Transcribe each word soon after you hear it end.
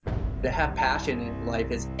To have passion in life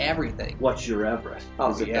is everything. What's your Everest? Oh,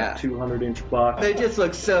 Is it yeah. that 200-inch box? They just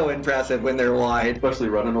look so impressive when they're wide. Especially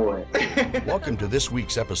running away. Welcome to this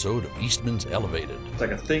week's episode of Eastman's Elevated. It's like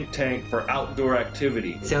a think tank for outdoor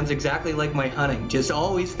activity. Sounds exactly like my hunting. Just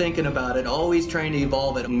always thinking about it, always trying to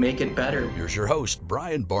evolve it and make it better. Here's your host,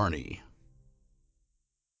 Brian Barney.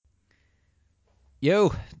 Yo,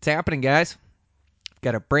 what's happening, guys?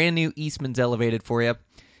 Got a brand new Eastman's Elevated for you.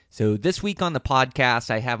 So this week on the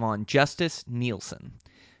podcast, I have on Justice Nielsen.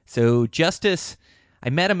 So Justice, I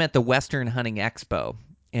met him at the Western Hunting Expo,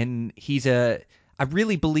 and I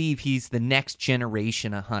really believe he's the next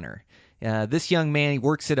generation of hunter. This young man, he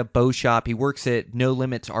works at a bow shop. He works at No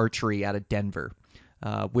Limits Archery out of Denver,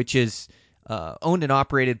 which is owned and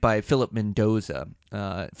operated by Philip Mendoza.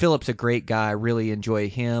 Philip's a great guy. I really enjoy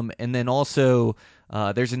him. And then also,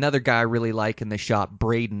 there's another guy I really like in the shop,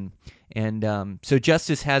 Braden. And so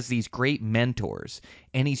Justice has these great mentors,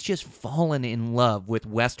 and he's just fallen in love with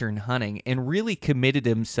Western hunting and really committed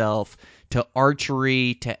himself to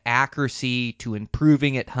archery, to accuracy, to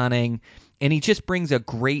improving at hunting. And he just brings a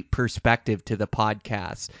great perspective to the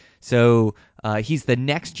podcast. So he's the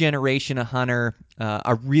next generation of hunter.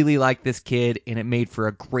 I really like this kid, and it made for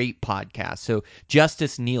a great podcast. So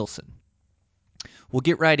Justice Nielsen. We'll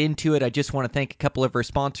get right into it. I just want to thank a couple of our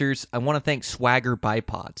sponsors. I want to thank Swagger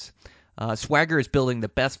Bipods. Swagger is building the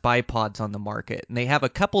best bipods on the market, and they have a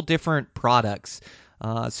couple different products.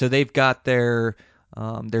 So they've got their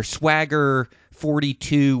Swagger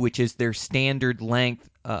 42, which is their standard length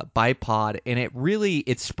bipod, and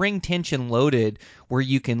it's spring tension loaded, where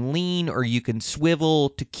you can lean or you can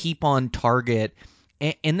swivel to keep on target.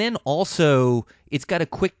 And then also, it's got a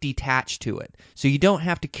quick detach to it. So you don't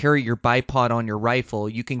have to carry your bipod on your rifle.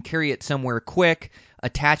 You can carry it somewhere quick,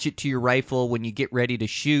 attach it to your rifle when you get ready to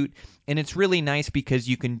shoot. And it's really nice because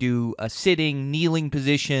you can do a sitting, kneeling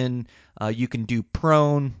position. You can do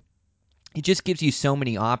prone. It just gives you so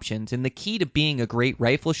many options. And the key to being a great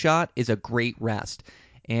rifle shot is a great rest.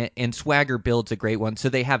 And Swagger builds a great one. So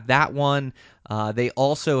they have that one. They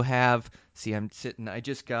also have, I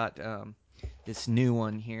just got this new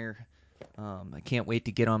one here. I can't wait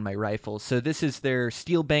to get on my rifle. So this is their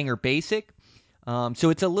Steel Banger Basic. So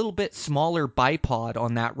it's a little bit smaller bipod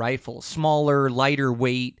on that rifle. Smaller, lighter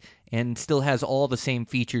weight, and still has all the same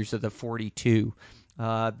features of the 42.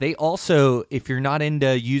 They also, if you're not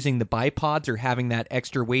into using the bipods or having that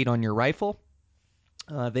extra weight on your rifle,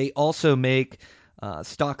 they also make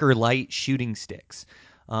Stalker Light shooting sticks.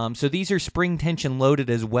 So these are spring tension loaded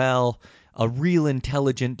as well, a real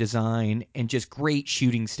intelligent design, and just great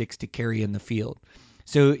shooting sticks to carry in the field.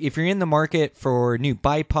 So if you're in the market for new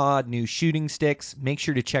bipod, new shooting sticks, make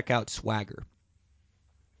sure to check out Swagger.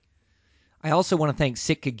 I also want to thank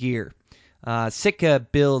Sitka Gear. Sitka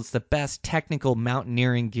builds the best technical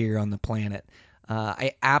mountaineering gear on the planet.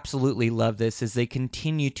 I absolutely love this as they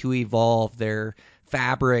continue to evolve their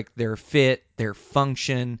fabric, their fit, their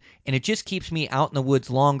function, and it just keeps me out in the woods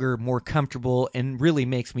longer, more comfortable, and really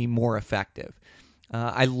makes me more effective.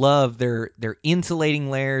 I love their insulating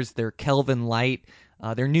layers, their Kelvin Light.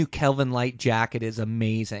 Their new Kelvin Light jacket is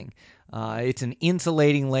amazing. It's an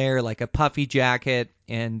insulating layer like a puffy jacket,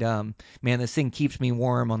 and man, this thing keeps me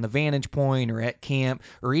warm on the vantage point or at camp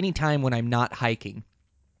or any time when I'm not hiking.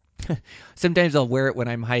 Sometimes I'll wear it when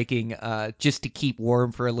I'm hiking just to keep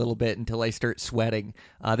warm for a little bit until I start sweating.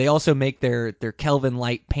 They also make their Kelvin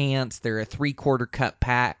Light pants. They're a 3/4 cut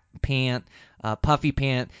pant, puffy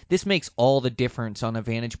pant. This makes all the difference on a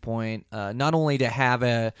vantage point, not only to have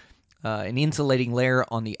an insulating layer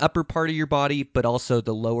on the upper part of your body, but also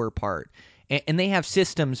the lower part. And they have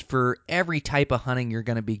systems for every type of hunting you're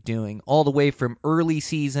going to be doing, all the way from early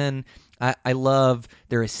season. I love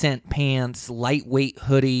their Ascent pants, lightweight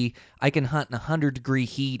hoodie. I can hunt in 100-degree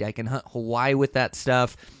heat. I can hunt Hawaii with that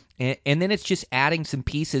stuff. And then it's just adding some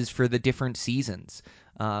pieces for the different seasons.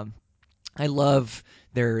 I love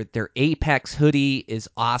their Apex hoodie is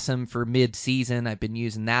awesome for mid-season. I've been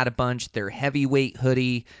using that a bunch. Their heavyweight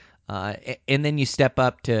hoodie. And then you step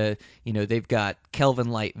up to, they've got Kelvin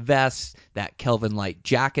Light vests, that Kelvin Light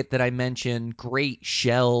jacket that I mentioned, great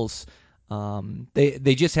shells.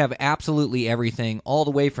 They just have absolutely everything, all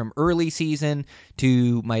the way from early season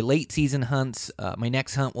to my late season hunts. My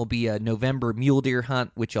next hunt will be a November mule deer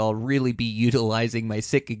hunt, which I'll really be utilizing my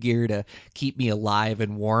Sitka gear to keep me alive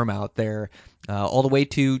and warm out there. All the way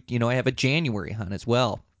to, I have a January hunt as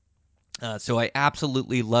well. So I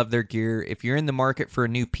absolutely love their gear. If you're in the market for a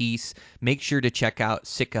new piece, make sure to check out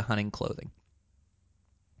Sitka Hunting Clothing.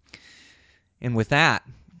 And with that,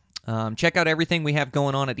 Check out everything we have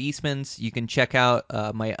going on at Eastman's. You can check out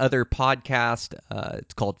my other podcast.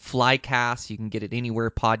 It's called Flycast. You can get it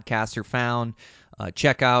anywhere podcasts are found.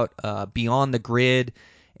 Check out Beyond the Grid,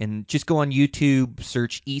 and just go on YouTube,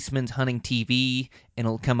 search Eastman's Hunting TV, and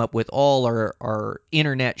it'll come up with all our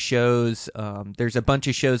internet shows. There's a bunch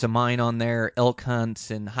of shows of mine on there, elk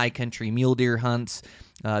hunts and high country mule deer hunts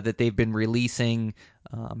that they've been releasing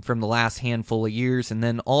from the last handful of years. And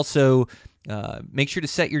then also make sure to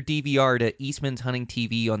set your DVR to Eastman's Hunting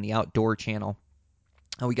TV on the Outdoor channel.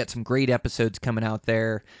 We got some great episodes coming out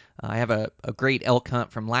there. I have a great elk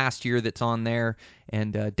hunt from last year that's on there,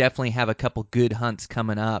 and definitely have a couple good hunts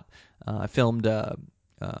coming up. I filmed a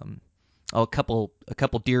couple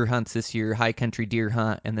deer hunts this year, high country deer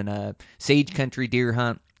hunt, and then a sage country deer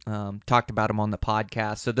hunt. Talked about them on the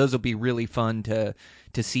podcast, so those will be really fun to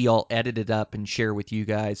see all edited up and share with you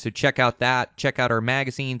guys. So check out that. Check out our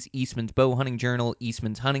magazines: Eastman's Bow Hunting Journal,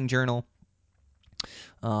 Eastman's Hunting Journal.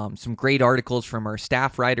 Some great articles from our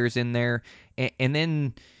staff writers in there, and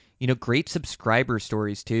then great subscriber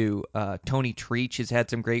stories too. Tony Treach has had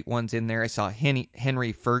some great ones in there. I saw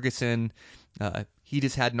Henry Ferguson. He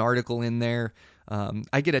just had an article in there.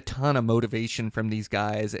 I get a ton of motivation from these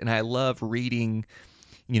guys, and I love reading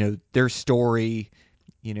their story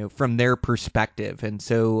from their perspective. And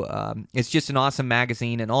so it's just an awesome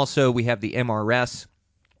magazine. And also we have the MRS,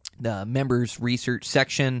 the members research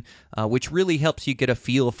section, which really helps you get a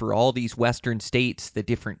feel for all these western states, the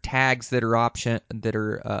different tags that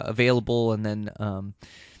are available, and then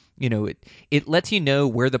it lets you know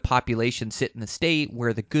where the population sit in the state,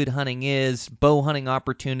 where the good hunting is, bow hunting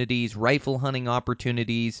opportunities, rifle hunting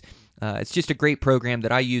opportunities. It's just a great program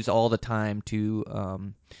that I use all the time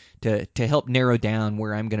to help narrow down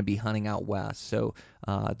where I'm going to be hunting out west. So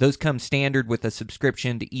those come standard with a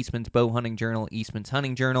subscription to Eastman's Bow Hunting Journal, Eastman's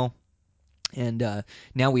Hunting Journal. And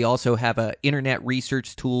now we also have an internet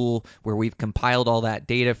research tool where we've compiled all that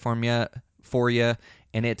data for you,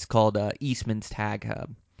 and it's called Eastman's Tag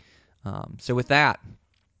Hub. So with that,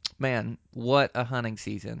 man, what a hunting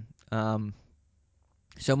season.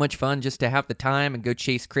 So much fun just to have the time and go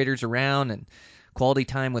chase critters around, and quality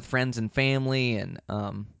time with friends and family, and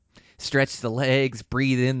stretch the legs,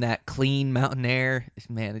 breathe in that clean mountain air.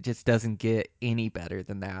 Man, it just doesn't get any better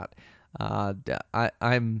than that.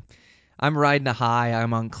 I'm riding a high.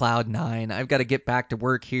 I'm on cloud 9. I've got to get back to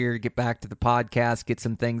work here, get back to the podcast, get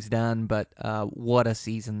some things done, but what a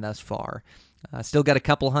season thus far. Still got a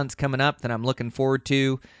couple hunts coming up that I'm looking forward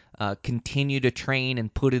to. Continue to train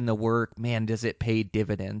and put in the work. Man, does it pay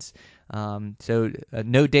dividends. So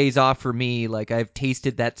no days off for me. Like, I've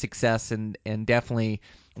tasted that success and definitely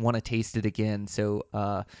want to taste it again. So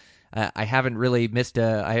I haven't really missed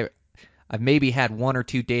I've maybe had 1 or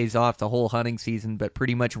 2 days off the whole hunting season, but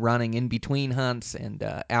pretty much running in between hunts. And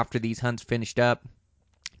after these hunts finished up,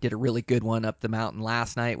 did a really good one up the mountain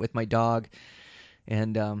last night with my dog.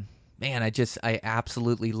 And man, I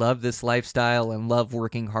absolutely love this lifestyle and love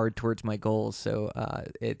working hard towards my goals. So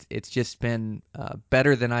it's just been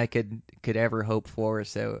better than I could ever hope for.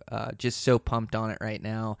 So just so pumped on it right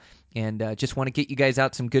now, and just want to get you guys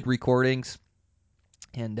out some good recordings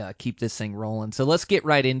and keep this thing rolling. So let's get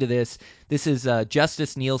right into this. This is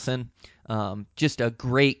Justice Nielsen. Just a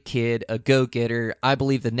great kid, a go-getter. I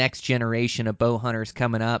believe the next generation of bow hunters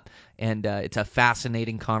coming up, and it's a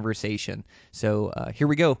fascinating conversation. So here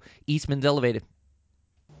we go. Eastman's Elevated.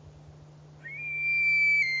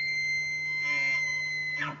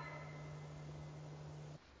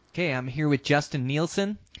 Okay, I'm here with Justin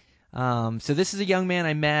Nielsen. So this is a young man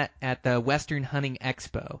I met at the Western Hunting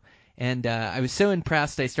Expo. And I was so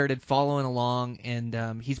impressed, I started following along,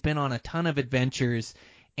 and he's been on a ton of adventures.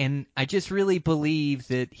 And I just really believe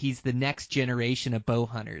that he's the next generation of bow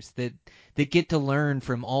hunters that get to learn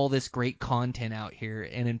from all this great content out here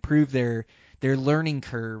and improve their learning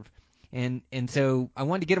curve. And so I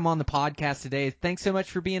wanted to get him on the podcast today. Thanks so much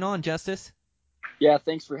for being on, Justice. Yeah,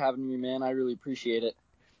 thanks for having me, man. I really appreciate it.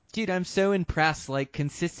 Dude, I'm so impressed. Like,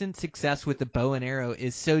 consistent success with the bow and arrow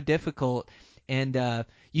is so difficult, and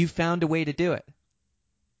you found a way to do it.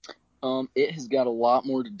 It has got a lot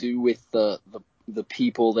more to do with the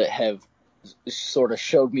people that have sort of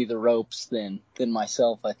showed me the ropes than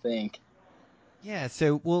myself, I think. Yeah,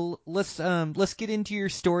 so well, let's get into your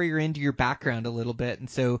story or into your background a little bit. And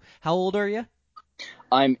so, how old are you?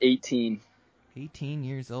 I'm 18. 18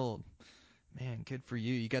 years old. Man, good for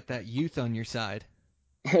you. You got that youth on your side.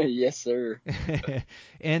 Yes, sir.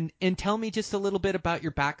 And tell me just a little bit about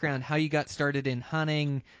your background, how you got started in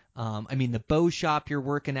hunting. I mean, the bow shop you're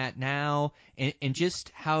working at now, and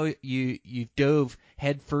just how you dove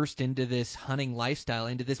headfirst into this hunting lifestyle,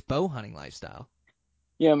 into this bow hunting lifestyle.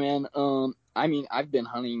 Yeah, man. I mean, I've been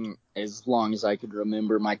hunting as long as I could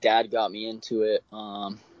remember. My dad got me into it.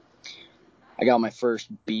 I got my first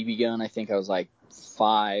BB gun. I think I was like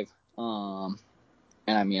 5. And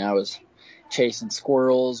I mean, I was chasing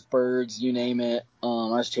squirrels, birds, you name it. I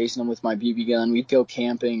was chasing them with my BB gun. We'd go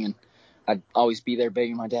camping, and I'd always be there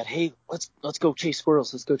begging my dad, "Hey, let's go chase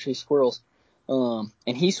squirrels. Let's go chase squirrels." And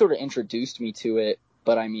he sort of introduced me to it.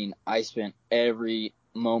 But I mean, I spent every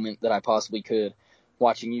moment that I possibly could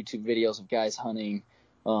watching YouTube videos of guys hunting.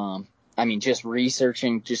 I mean, just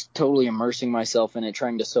researching, just totally immersing myself in it,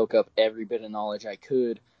 trying to soak up every bit of knowledge I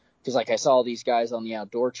could. Because like I saw these guys on the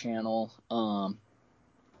Outdoor Channel,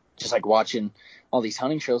 just like watching all these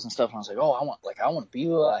hunting shows and stuff, and I was like, oh, I want to be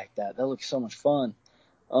like that. That looks so much fun.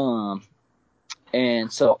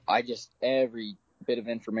 And so I just, every bit of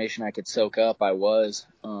information I could soak up, I was.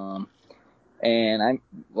 And I'm,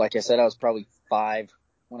 like I said, I was probably 5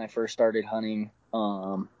 when I first started hunting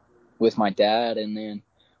with my dad, and then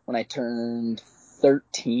when I turned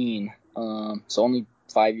 13, so only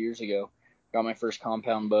 5 years ago, got my first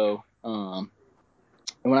compound bow. And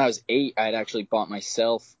when I was 8, I had actually bought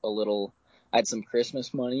myself I had some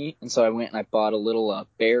Christmas money, and so I went and I bought a little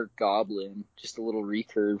Bear Goblin, just a little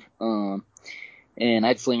recurve, and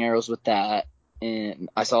I'd fling arrows with that, and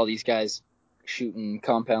I saw these guys shooting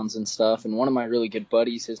compounds and stuff, and one of my really good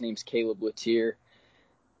buddies, his name's Caleb Latier,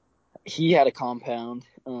 he had a compound,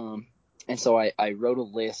 and so I wrote a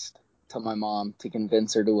list to my mom to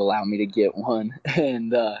convince her to allow me to get one,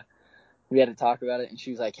 and we had to talk about it, and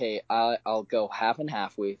she was like, "Hey, I'll go half and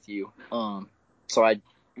half with you." So I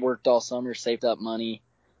worked all summer, saved up money,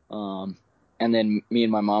 and then me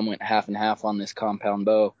and my mom went half and half on this compound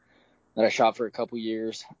bow that I shot for a couple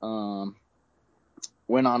years. Went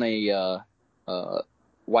on a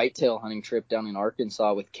whitetail hunting trip down in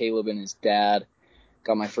Arkansas with Caleb and his dad.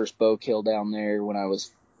 Got my first bow kill down there when I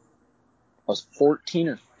was 14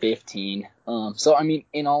 or 15. So I mean,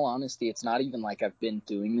 in all honesty, it's not even like I've been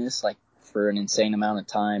doing this like for an insane amount of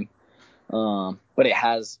time. But it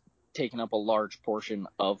has taken up a large portion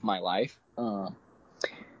of my life. And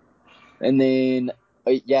then,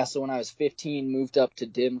 so when I was 15, moved up to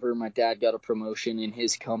Denver. My dad got a promotion in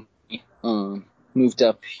his company. Moved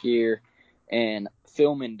up here, and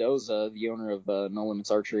Phil Mendoza, the owner of No Limits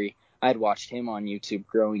Archery, I had watched him on YouTube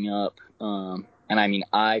growing up. And I mean,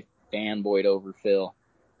 I fanboyed over Phil,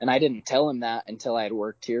 and I didn't tell him that until I had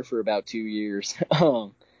worked here for about 2 years.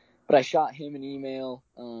 But I shot him an email,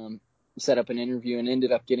 set up an interview, and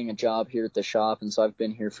ended up getting a job here at the shop. And so I've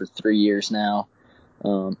been here for 3 years now.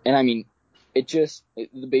 And I mean,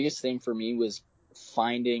 the biggest thing for me was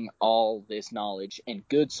finding all this knowledge and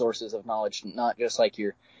good sources of knowledge, not just like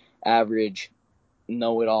your average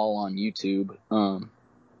know-it-all on YouTube.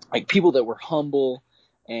 Like people that were humble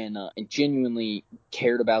and genuinely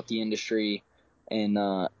cared about the industry and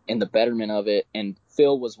the betterment of it. And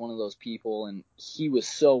Phil was one of those people, and he was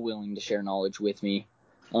so willing to share knowledge with me.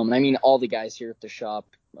 And I mean, all the guys here at the shop,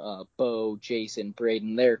 Bo, Jason,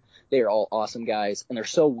 Braden, they're all awesome guys, and they're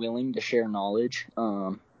so willing to share knowledge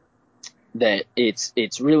that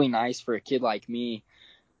it's really nice for a kid like me,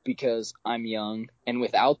 because I'm young, and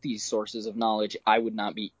without these sources of knowledge, I would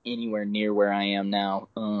not be anywhere near where I am now.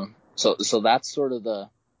 So that's sort of the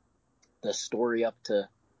story up to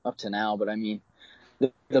now. But I mean,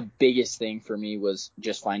 the biggest thing for me was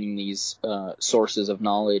just finding these sources of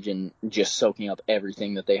knowledge and just soaking up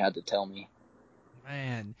everything that they had to tell me.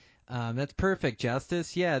 Man, that's perfect,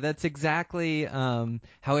 Justice. Yeah, that's exactly how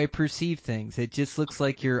I perceive things. It just looks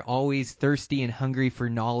like you're always thirsty and hungry for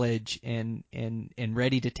knowledge and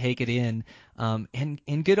ready to take it in.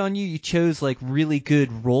 And good on you. You chose like really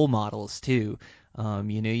good role models too.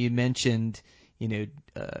 You mentioned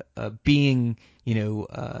being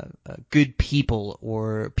good people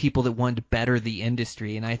or people that want to better the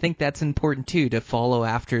industry, and I think that's important too, to follow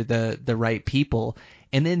after the right people.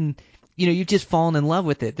 And then you've just fallen in love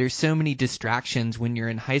with it. There's so many distractions when you're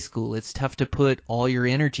in high school. It's tough to put all your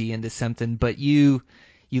energy into something, but you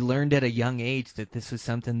learned at a young age that this was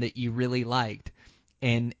something that you really liked,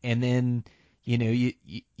 and then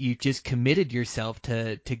you just committed yourself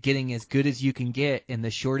to getting as good as you can get in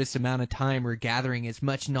the shortest amount of time, or gathering as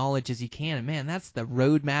much knowledge as you can. And man, that's the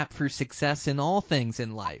roadmap for success in all things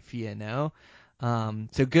in life,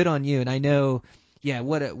 So good on you. And I know, yeah,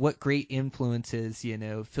 what great influences,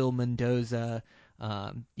 Phil Mendoza.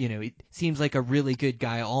 It seems like a really good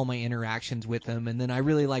guy, all my interactions with him. And then I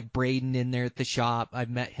really like Braden in there at the shop.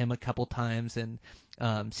 I've met him a couple times, and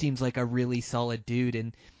seems like a really solid dude.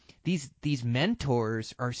 And these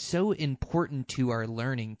mentors are so important to our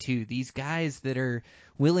learning too. These guys that are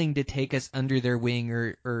willing to take us under their wing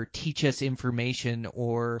or teach us information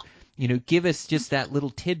or, give us just that little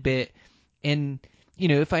tidbit. And,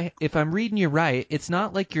 if I'm reading you right, it's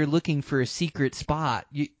not like you're looking for a secret spot.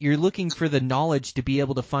 You're looking for the knowledge to be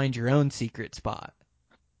able to find your own secret spot.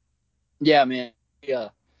 Yeah, man. Yeah.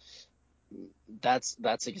 That's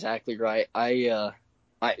exactly right. I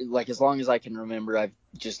like, as long as I can remember, I've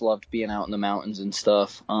just loved being out in the mountains and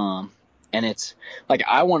stuff. And it's like,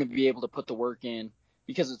 I want to be able to put the work in,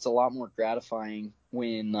 because it's a lot more gratifying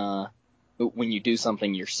when you do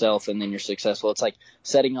something yourself and then you're successful. It's like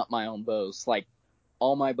setting up my own bows. Like,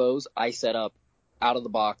 all my bows I set up out of the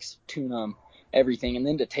box, tune them, everything. And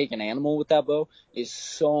then to take an animal with that bow is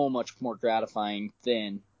so much more gratifying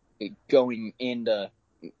than going into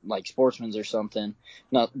like Sportsman's or something,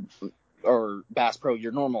 or Bass Pro,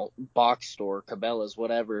 your normal box store, Cabela's,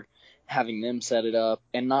 whatever, having them set it up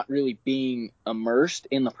and not really being immersed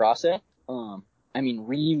in the process.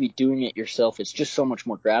 Really doing it yourself, it's just so much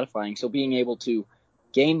more gratifying. So being able to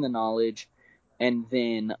gain the knowledge and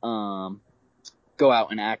then go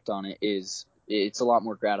out and act on it it's a lot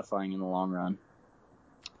more gratifying in the long run.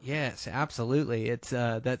 Yes, absolutely. It's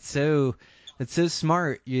that's so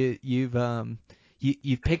smart. You've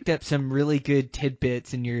picked up some really good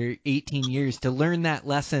tidbits in your 18 years to learn that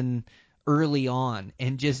lesson early on,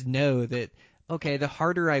 and just know that, okay, the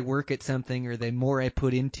harder I work at something or the more I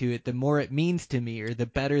put into it, the more it means to me, or the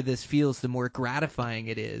better this feels, the more gratifying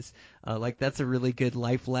it is. Like, that's a really good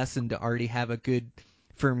life lesson to already have a good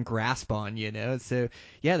firm grasp on, So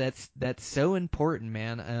yeah, that's so important,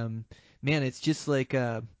 man. Man, it's just like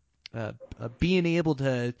being able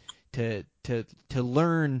to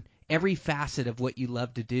learn every facet of what you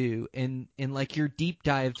love to do, and like your deep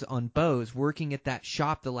dives on bows, working at that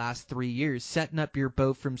shop the last 3 years, setting up your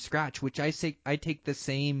bow from scratch, which I take the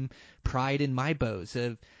same pride in my bows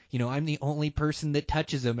of, I'm the only person that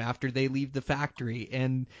touches them after they leave the factory,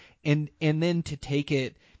 and then to take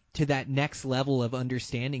it to that next level of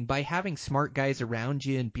understanding by having smart guys around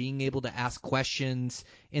you and being able to ask questions,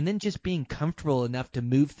 and then just being comfortable enough to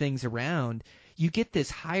move things around. You get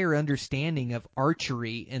this higher understanding of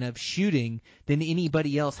archery and of shooting than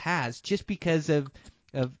anybody else has, just because of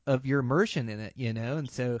your immersion in it,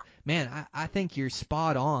 And so, man, I think you're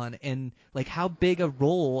spot on. And like, how big a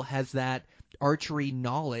role has that archery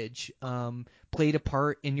knowledge played a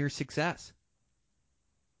part in your success?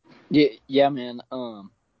 Yeah, man.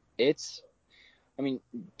 It's,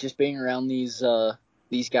 just being around these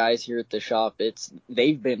guys here at the shop,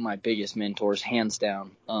 they've been my biggest mentors, hands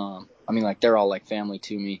down. They're all like family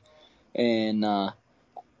to me, and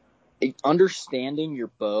understanding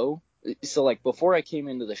your bow. So like, before I came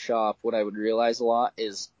into the shop, what I would realize a lot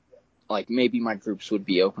is, like, maybe my groups would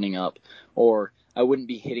be opening up, or I wouldn't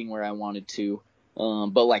be hitting where I wanted to.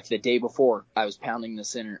 But like the day before, I was pounding the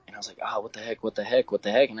center, and I was like, what the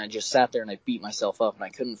heck? And I just sat there and I beat myself up, and I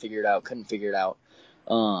couldn't figure it out.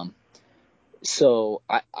 So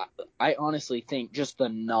I honestly think just the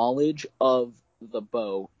knowledge of the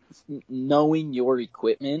bow, knowing your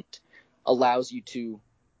equipment, allows you to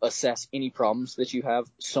assess any problems that you have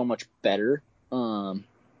so much better.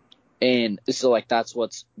 And so like, that's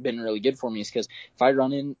what's been really good for me, is because if I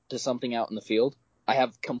run into something out in the field, I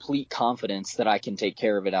have complete confidence that I can take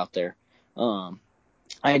care of it out there.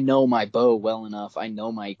 I know my bow well enough, I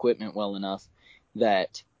know my equipment well enough,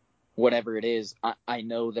 that whatever it is, I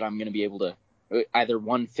know that I'm going to be able to either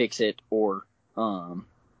fix it or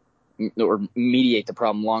mediate the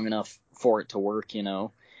problem long enough for it to work,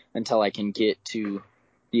 until I can get to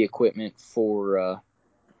the equipment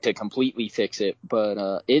to completely fix it.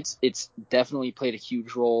 But it's definitely played a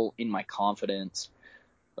huge role in my confidence,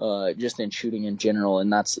 just in shooting in general,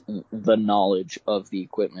 and that's the knowledge of the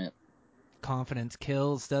equipment. Confidence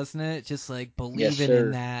kills, doesn't it? Just like believing Yes, sir.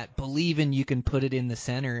 in that, believing you can put it in the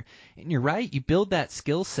center. And you're right, you build that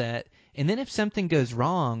skill set, and then if something goes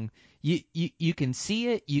wrong, you can see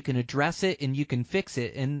it, you can address it, and you can fix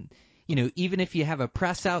it. And even if you have a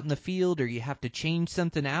press out in the field, or you have to change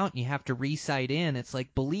something out and you have to re-sight in, it's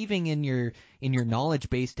like believing in your knowledge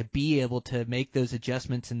base to be able to make those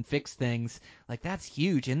adjustments and fix things. Like, that's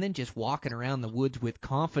huge. And then just walking around the woods with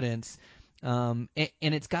confidence. And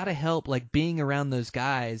it's got to help, like, being around those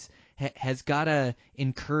guys has got to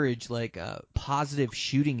encourage like positive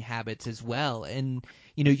shooting habits as well. And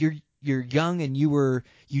you're young, and you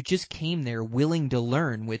just came there willing to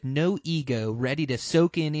learn, with no ego, ready to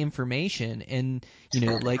soak in information, and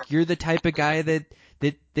like, you're the type of guy that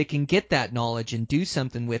can get that knowledge and do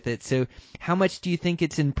something with it. So how much do you think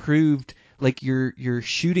it's improved, like, your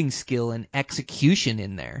shooting skill and execution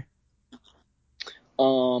in there?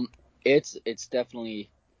 It's definitely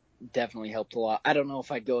helped a lot. I don't know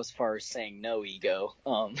if I'd go as far as saying no ego.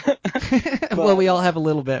 Well, we all have a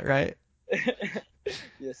little bit, right?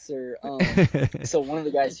 Yes, sir. So one of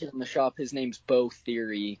the guys here in the shop, his name's Bo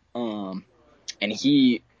Theory. And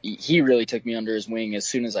he really took me under his wing as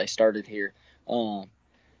soon as I started here.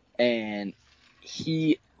 And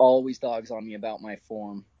he always dogs on me about my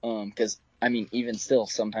form. 'Cause I mean, even still,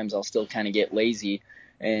 sometimes I'll still kind of get lazy,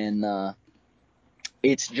 and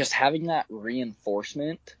it's just having that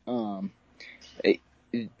reinforcement. The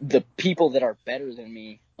people that are better than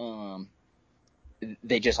me,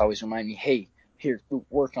 they just always remind me, hey, here,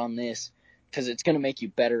 work on this, because it's going to make you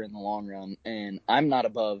better in the long run. And I'm not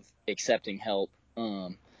above accepting help.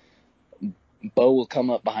 Bo will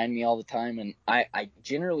come up behind me all the time, and I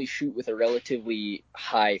generally shoot with a relatively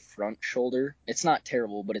high front shoulder. It's not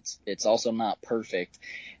terrible, but it's also not perfect.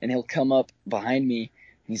 And he'll come up behind me, and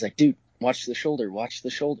he's like, dude, watch the shoulder, watch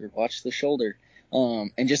the shoulder, watch the shoulder.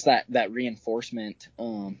 And just that reinforcement,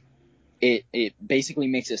 it basically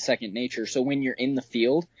makes it second nature. So when you're in the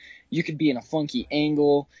field, you could be in a funky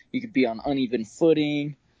angle, you could be on uneven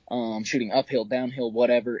footing, shooting uphill, downhill,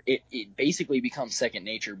 whatever. It basically becomes second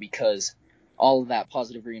nature because all of that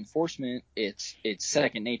positive reinforcement, it's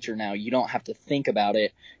second nature now. You don't have to think about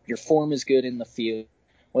it. Your form is good in the field,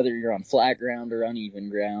 whether you're on flat ground or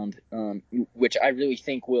uneven ground, which I really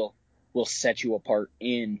think will set you apart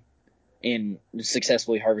in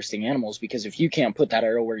successfully harvesting animals, because if you can't put that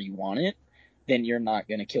arrow where you want it, then you're not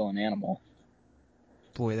going to kill an animal.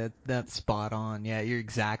 Boy, that's spot on. Yeah, you're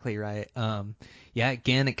exactly right. Yeah,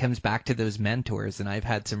 again, it comes back to those mentors, and I've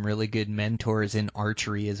had some really good mentors in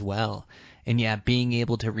archery as well. And yeah, being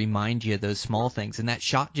able to remind you of those small things, and that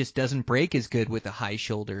shot just doesn't break as good with a high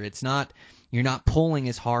shoulder. You're not pulling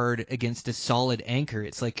as hard against a solid anchor.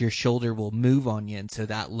 It's like your shoulder will move on you, and so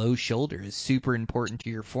that low shoulder is super important to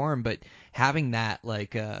your form. But having that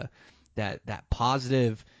that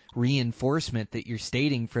positive reinforcement that you're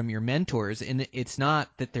stating from your mentors, and it's not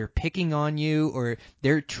that they're picking on you, or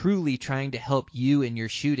they're truly trying to help you in your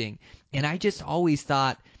shooting. And I just always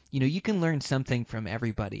thought, you can learn something from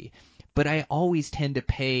everybody, but I always tend to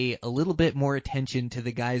pay a little bit more attention to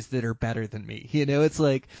the guys that are better than me. It's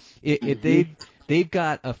like if they've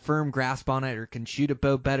got a firm grasp on it or can shoot a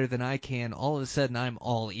bow better than I can, all of a sudden I'm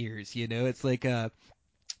all ears. It's like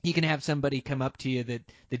you can have somebody come up to you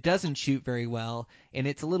that doesn't shoot very well, and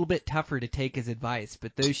it's a little bit tougher to take his advice.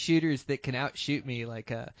 But those shooters that can outshoot me,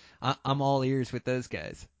 I'm all ears with those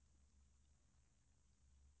guys.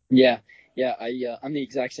 Yeah, I'm the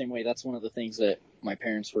exact same way. That's one of the things that my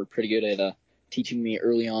parents were pretty good at teaching me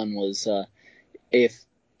early on was if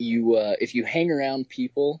you hang around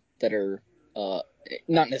people that are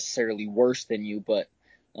not necessarily worse than you, but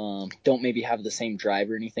don't maybe have the same drive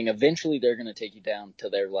or anything, eventually they're going to take you down to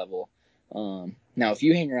their level. Now, if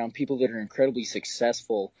you hang around people that are incredibly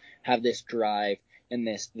successful, have this drive and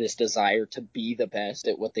this desire to be the best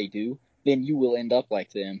at what they do, then you will end up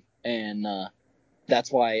like them. And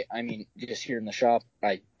that's why, I mean, just here in the shop,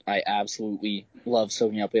 I absolutely love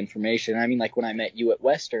soaking up information. I mean, like when I met you at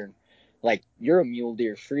Western, like, you're a mule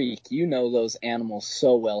deer freak. You know those animals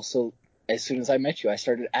so well. So as soon as I met you, I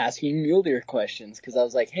started asking mule deer questions because I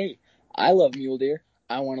was like, hey, I love mule deer.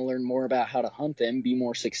 I want to learn more about how to hunt them, be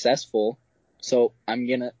more successful. So I'm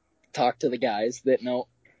going to talk to the guys that know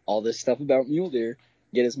all this stuff about mule deer,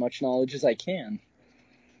 get as much knowledge as I can.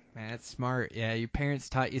 Man, that's smart. Yeah, your parents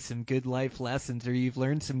taught you some good life lessons, or you've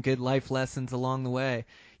learned some good life lessons along the way.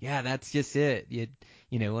 Yeah, that's just it.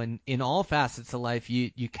 In all facets of life,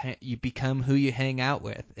 you become who you hang out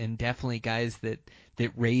with, and definitely guys that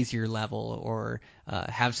raise your level or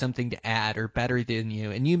have something to add or better than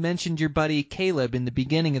you. And you mentioned your buddy Caleb in the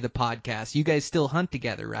beginning of the podcast. You guys still hunt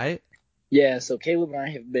together, right? Yeah, so Caleb and I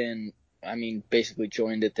have been, I mean, basically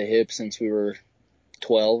joined at the hip since we were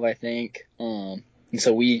 12, I think. And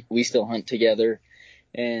so we still hunt together,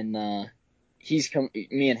 and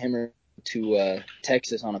me and him are to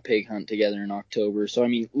Texas on a pig hunt together in October. So I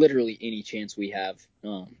mean, literally any chance we have,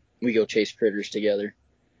 we go chase critters together.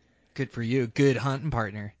 Good for you. Good hunting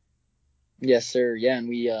partner. Yes, sir. Yeah, and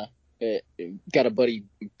we got a buddy,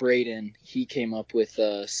 Braden. He came up with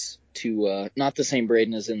us to not the same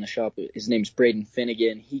Braden as in the shop. His name's Braden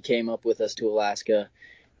Finnegan. He came up with us to Alaska,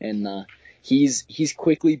 and he's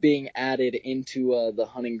quickly being added into the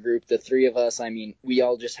hunting group. The three of us, I mean, we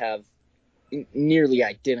all just have nearly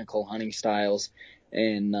identical hunting styles,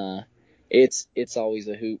 and it's always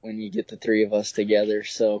a hoot when you get the three of us together.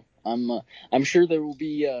 So I'm sure there will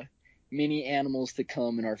be many animals to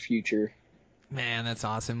come in our future. Man, that's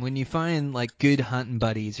awesome. When you find like good hunting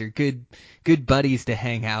buddies or good buddies to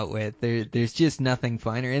hang out with, there's just nothing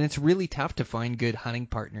finer. And it's really tough to find good hunting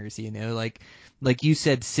partners, like you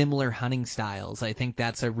said, similar hunting styles. I think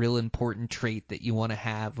that's a real important trait that you want to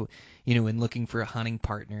have, in looking for a hunting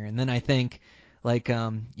partner. And then I think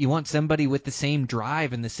you want somebody with the same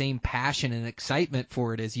drive and the same passion and excitement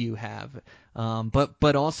for it as you have.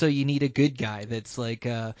 But also you need a good guy that's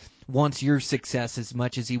wants your success as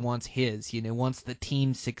much as he wants his, wants the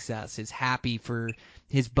team's success, is happy for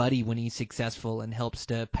his buddy when he's successful and helps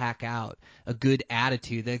to pack out a good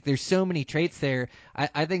attitude. There's so many traits there.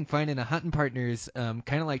 I think finding a hunting partner is kind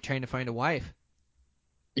of like trying to find a wife.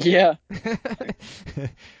 Yeah.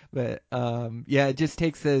 But yeah, it just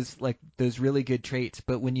takes those really good traits.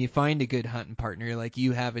 But when you find a good hunting partner like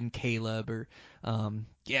you have in Caleb, or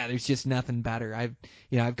yeah, there's just nothing better.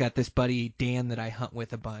 I've got this buddy Dan that I hunt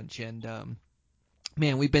with a bunch, and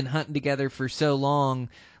man, we've been hunting together for so long.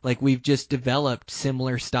 We've just developed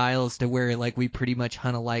similar styles to where we pretty much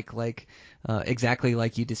hunt alike, exactly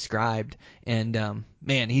like you described. And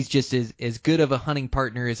man, he's just as good of a hunting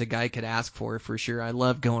partner as a guy could ask for sure. I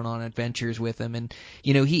love going on adventures with him, and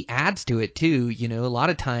he adds to it too. A lot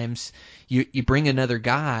of times you bring another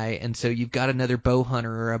guy, and so you've got another bow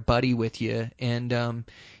hunter or a buddy with you, and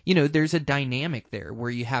there's a dynamic there where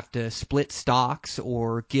you have to split stocks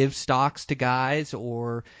or give stocks to guys,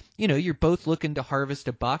 or you're both looking to harvest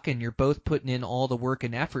a buck and you're both putting in all the work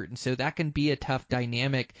and effort. And so that can be a tough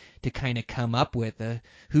dynamic to kind of come up with,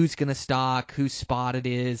 who's going to stock, whose spot it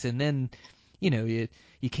is. And then, you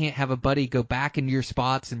can't have a buddy go back into your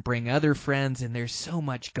spots and bring other friends, and there's so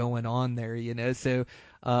much going on there, So,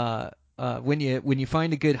 when you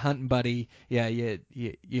find a good hunting buddy, yeah,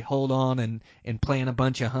 you hold on and plan a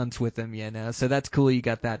bunch of hunts with them, So that's cool. You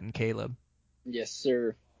got that in Caleb. Yes,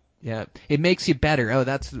 sir. Yeah, it makes you better. Oh,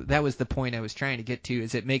 that was the point I was trying to get to,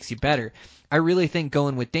 is it makes you better. I really think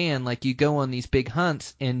going with Dan, you go on these big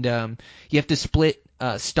hunts and you have to split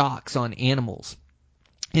stocks on animals.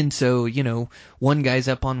 And so, one guy's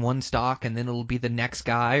up on one stock and then it'll be the next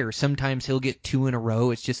guy, or sometimes he'll get two in a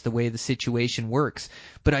row. It's just the way the situation works.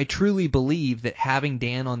 But I truly believe that having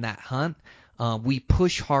Dan on that hunt, we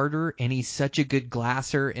push harder, and he's such a good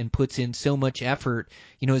glasser and puts in so much effort.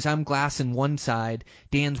 As I'm glassing one side,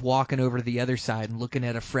 Dan's walking over to the other side and looking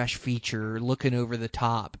at a fresh feature, or looking over the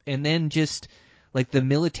top. And then just the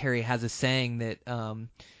military has a saying that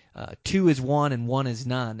two is one and one is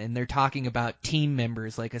none, and they're talking about team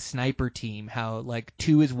members, like a sniper team, how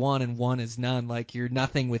two is one and one is none, you're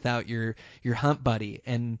nothing without your hunt buddy,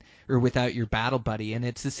 or without your battle buddy. And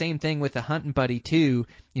it's the same thing with a hunting buddy too.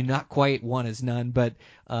 You're not quite one is none, but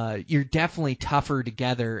you're definitely tougher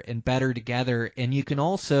together and better together. And you can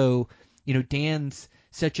also, Dan's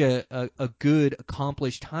such a good,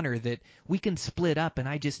 accomplished hunter that we can split up, and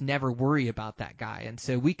I just never worry about that guy. And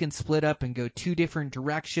so we can split up and go two different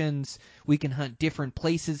directions. We can hunt different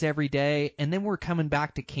places every day, and then we're coming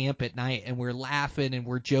back to camp at night, and we're laughing and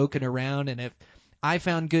we're joking around. And if I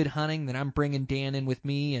found good hunting, then I'm bringing Dan in with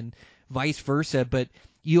me, and vice versa. But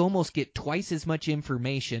you almost get twice as much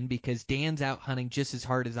information because Dan's out hunting just as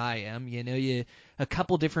hard as I am. A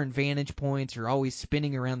couple different vantage points are always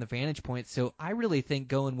spinning around the vantage point. So I really think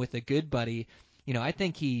going with a good buddy, I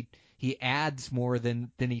think he adds more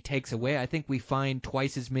than he takes away. I think we find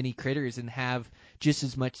twice as many critters and have just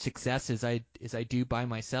as much success as I do by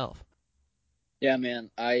myself. Yeah,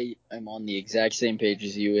 man, I am on the exact same page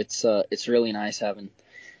as you. It's really nice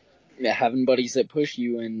having buddies that push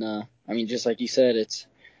you, and just like you said,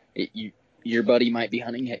 your buddy might be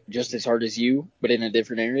hunting just as hard as you, but in a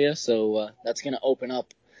different area. So that's going to open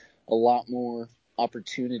up a lot more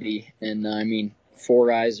opportunity. And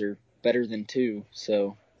four eyes are better than two.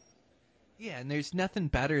 So yeah, and there's nothing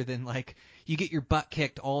better than you get your butt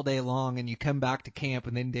kicked all day long and you come back to camp,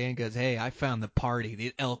 and then Dan goes, "Hey, I found the party.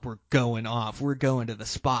 The elk were going off. We're going to the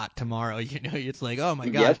spot tomorrow." It's oh my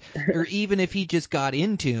gosh. Yep. Or even if he just got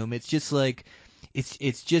into him, it's just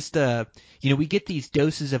it's just we get these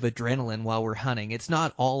doses of adrenaline while we're hunting. It's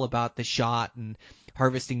not all about the shot and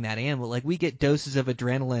harvesting that animal. We get doses of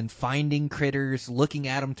adrenaline finding critters, looking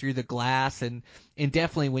at them through the glass, and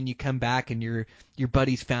definitely when you come back and your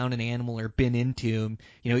buddy's found an animal or been into him,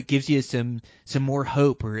 it gives you some more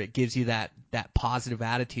hope, or it gives you that positive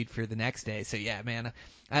attitude for the next day. So yeah, man,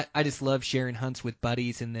 I just love sharing hunts with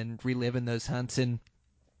buddies and then reliving those hunts. And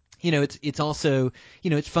it's also,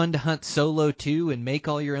 it's fun to hunt solo too and make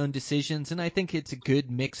all your own decisions. And I think it's a good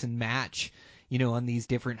mix and match, on these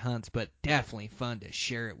different hunts, but definitely fun to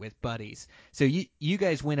share it with buddies. So you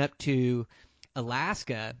guys went up to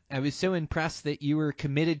Alaska. I was so impressed that you were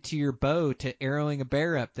committed to your bow to arrowing a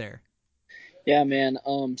bear up there. Yeah, man.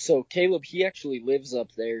 So Caleb, he actually lives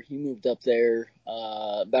up there. He moved up there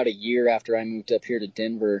about a year after I moved up here to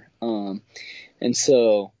Denver. And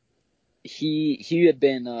so he had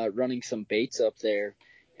been running some baits up there,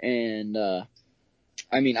 and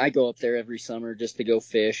I mean, I go up there every summer just to go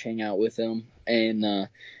fish, hang out with him, and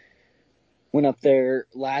went up there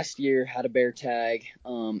last year, had a bear tag.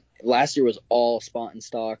 Last year was all spot and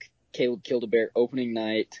stock. Caleb killed a bear opening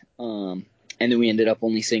night, and then we ended up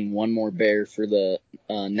only seeing one more bear for the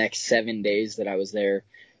next 7 days that I was there,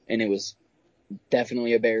 and it was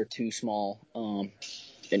definitely a bear too small,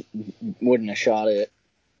 and wouldn't have shot it.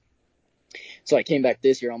 So I came back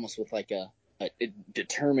this year almost with like a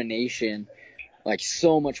determination, like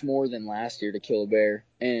so much more than last year to kill a bear.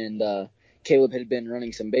 And Caleb had been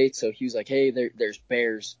running some baits, so he was like, "Hey, there's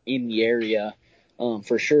bears in the area,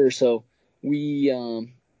 for sure." So we,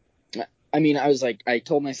 I mean, I was like, I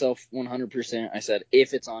told myself 100%. I said,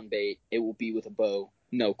 if it's on bait, it will be with a bow,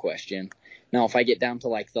 no question. Now, if I get down to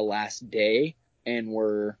like the last day and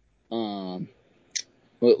we're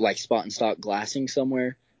like spot and stock glassing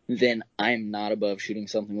somewhere, then I'm not above shooting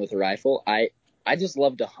something with a rifle. I just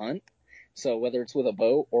love to hunt. So whether it's with a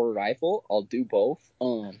bow or a rifle, I'll do both.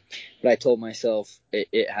 But I told myself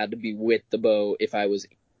it had to be with the bow if I was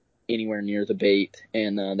anywhere near the bait,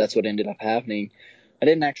 and that's what ended up happening. I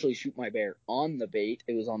didn't actually shoot my bear on the bait.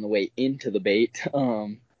 It was on the way into the bait.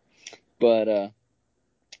 But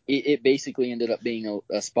it basically ended up being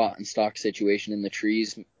a spot and stock situation in the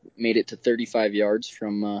trees. Made it to 35 yards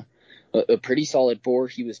from a pretty solid boar.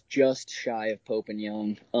 He was just shy of Pope and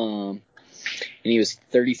Young, and he was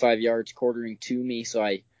 35 yards quartering to me. So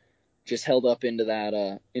I just held up into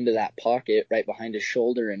that pocket right behind his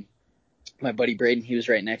shoulder, and my buddy Braden, he was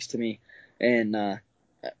right next to me, and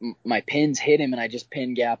my pins hit him, and I just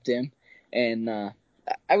pin gapped him, and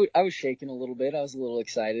I was shaking a little bit. I was a little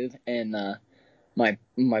excited, and my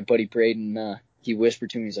buddy Braden, he whispered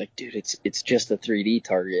to me, he's like, "Dude, it's just a 3D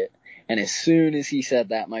target." And as soon as he said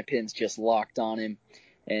that, my pins just locked on him,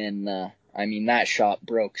 and I mean, that shot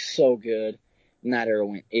broke so good, and that arrow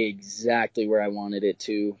went exactly where I wanted it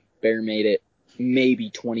to. Bear made it maybe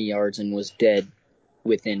 20 yards and was dead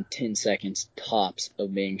within 10 seconds tops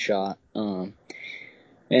of being shot. And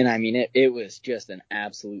I mean, it was just an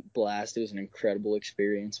absolute blast. It was an incredible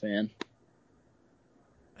experience, man.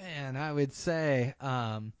 Man, I would say,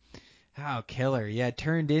 how killer. Yeah, it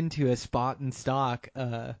turned into a spot and stock.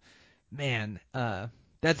 Man,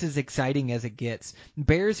 that's as exciting as it gets.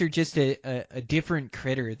 Bears are just a different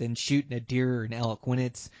critter than shooting a deer or an elk. When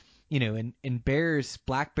it's, and bears,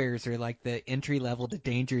 black bears are like the entry level to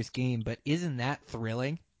dangerous game, but isn't that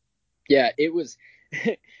thrilling? Yeah, it was,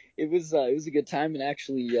 it was a good time. And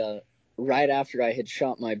actually, right after I had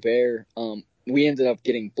shot my bear, we ended up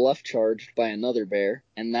getting bluff charged by another bear,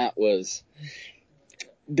 and that was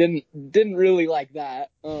didn't really like that.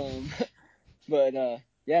 But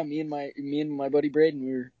yeah, me and my buddy Braden,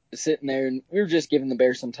 we were sitting there, and we were just giving the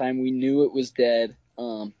bear some time. We knew it was dead,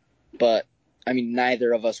 but I mean,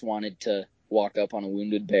 neither of us wanted to walk up on a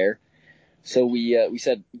wounded bear, so we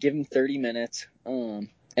said give him 30 minutes, and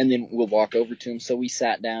then we'll walk over to him. So we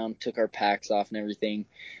sat down, took our packs off and everything,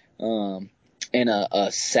 and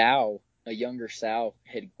a younger sow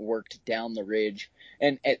had worked down the ridge,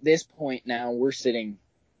 and at this point now we're sitting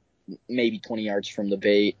maybe 20 yards from the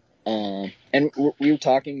bait. And we were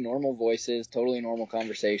talking normal voices, totally normal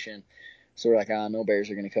conversation. So we're like, no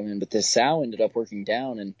bears are going to come in. But this sow ended up working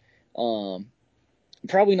down, and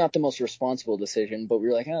probably not the most responsible decision, but we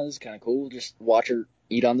were like, this is kind of cool. We'll just watch her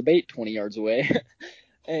eat on the bait 20 yards away.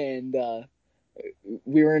 And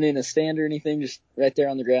we weren't in a stand or anything, just right there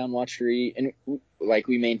on the ground, watched her eat. And like,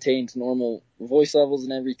 we maintained normal voice levels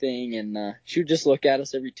and everything. And she would just look at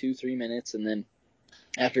us every 2-3 minutes, and then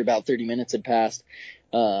after about 30 minutes had passed,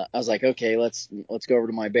 I was like, okay, let's go over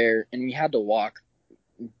to my bear. And we had to walk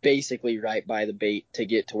basically right by the bait to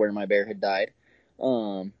get to where my bear had died.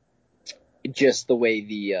 Just the way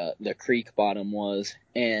the creek bottom was.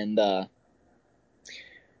 And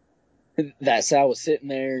that sow was sitting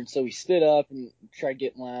there, and so we stood up and tried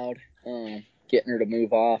getting loud, getting her to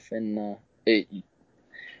move off. And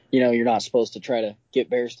you're not supposed to try to get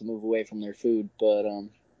bears to move away from their food, but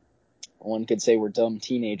one could say we're dumb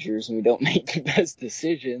teenagers and we don't make the best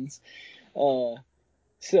decisions.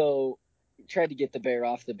 So tried to get the bear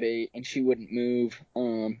off the bait, and she wouldn't move.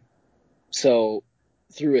 So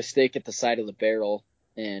threw a stick at the side of the barrel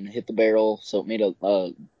and hit the barrel, so it made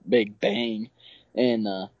a big bang. And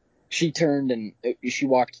she turned and she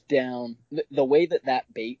walked down. The way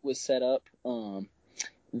that bait was set up,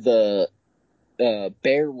 the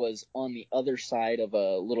bear was on the other side of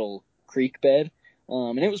a little creek bed.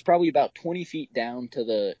 And it was probably about 20 feet down to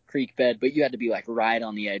the creek bed, but you had to be like right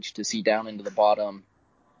on the edge to see down into the bottom.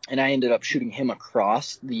 And I ended up shooting him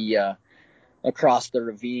across the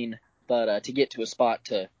ravine, but to get to a spot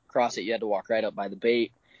to cross it, you had to walk right up by the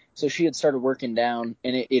bait. So she had started working down,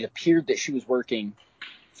 and it appeared that she was working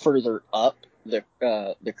further up the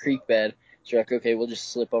creek bed. So you're like, okay, we'll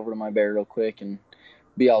just slip over to my bear real quick and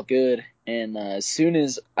be all good. And as soon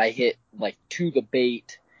as I hit like to the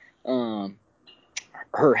bait,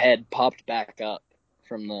 her head popped back up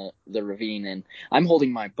from the ravine, and I'm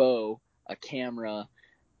holding my bow, a camera,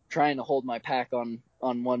 trying to hold my pack on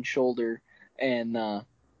one shoulder, and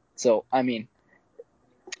so I mean,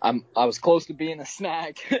 I was close to being a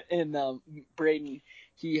snack, and Braden,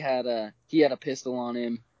 he had a pistol on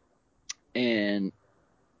him, and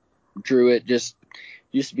drew it just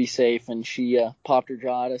to be safe, and she popped her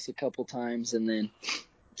jaw at us a couple times, and then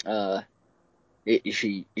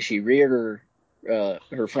she reared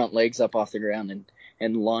her front legs up off the ground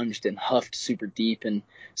and lunged and huffed super deep, and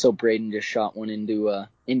so Braden just shot one into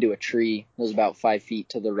a tree. It was about 5 feet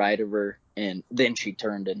to the right of her, and then she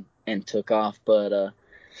turned and took off. But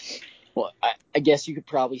well, I guess you could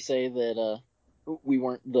probably say that we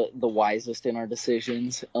weren't the wisest in our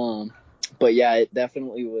decisions. But yeah, it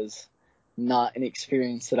definitely was not an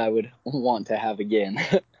experience that I would want to have again.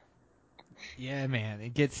 Yeah, man,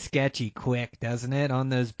 it gets sketchy quick, doesn't it, on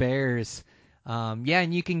those bears? Yeah,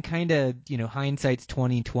 and you can kind of, hindsight's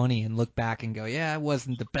 20/20 and look back and go, yeah, it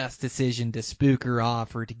wasn't the best decision to spook her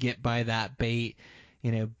off or to get by that bait,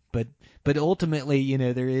 but ultimately,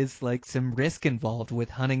 there is like some risk involved with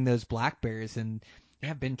hunting those black bears, and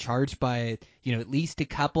yeah, I've been charged by, at least a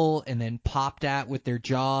couple, and then popped at with their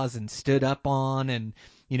jaws and stood up on, and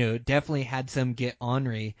definitely had some get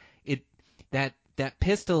ornery. That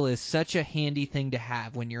pistol is such a handy thing to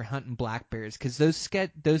have when you're hunting black bears, because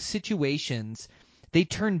those situations, they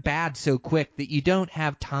turn bad so quick that you don't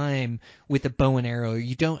have time with a bow and arrow.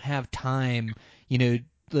 You don't have time,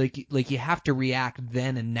 like you have to react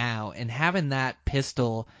then and now. And having that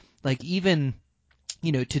pistol, like even,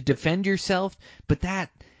 to defend yourself, but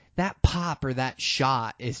that pop or that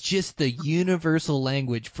shot is just the universal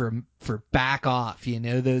language for back off.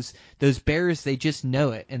 Those bears, they just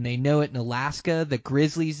know it, and they know it in Alaska. The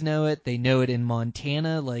grizzlies know it. They know it in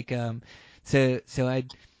Montana. So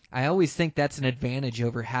I always think that's an advantage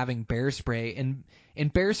over having bear spray. And in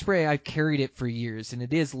bear spray, I've carried it for years, and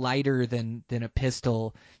it is lighter than a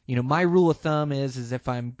pistol. My rule of thumb is if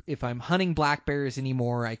I'm hunting black bears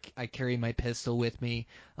anymore, I carry my pistol with me,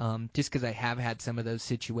 just because I have had some of those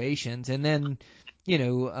situations. And then,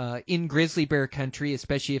 in grizzly bear country,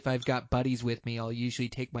 especially if I've got buddies with me, I'll usually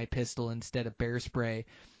take my pistol instead of bear spray.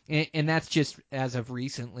 And that's just as of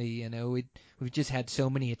recently. We've just had so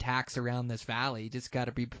many attacks around this valley. You just got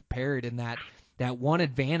to be prepared. And that one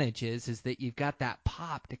advantage is that you've got that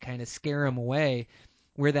pop to kind of scare them away.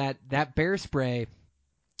 Where that bear spray,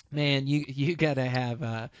 man, you gotta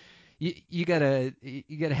have you gotta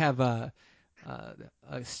have a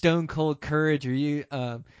stone cold courage, or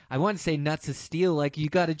I want to say nuts of steel. Like, you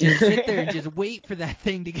gotta just sit there and just wait for that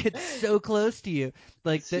thing to get so close to you.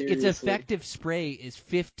 Like, its effective spray is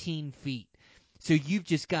 15 feet. So you've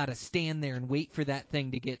just got to stand there and wait for that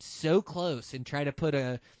thing to get so close and try to put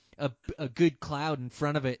a good cloud in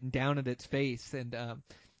front of it and down at its face. And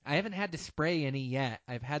I haven't had to spray any yet.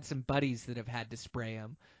 I've had some buddies that have had to spray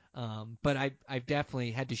them. But I've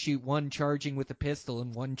definitely had to shoot one charging with a pistol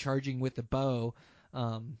and one charging with a bow.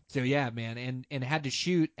 So yeah, man, and had to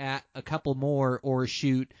shoot at a couple more or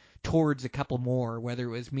shoot towards a couple more, whether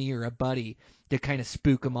it was me or a buddy, to kind of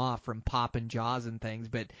spook them off from popping jaws and things.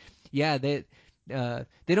 But yeah, they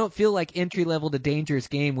don't feel like entry level to dangerous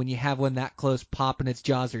game when you have one that close popping its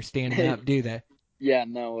jaws or standing up, do they? Yeah,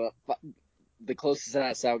 no. The closest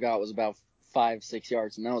that sow got was about 5-6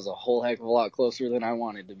 yards, and that was a whole heck of a lot closer than I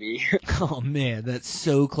wanted to be. Oh man, that's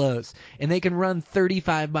so close. And they can run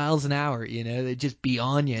 35 miles an hour. They just be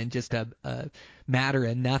on you in just a matter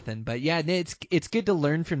of nothing. But yeah, it's good to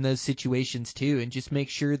learn from those situations too, and just make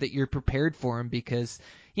sure that you're prepared for them, because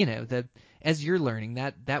as you're learning,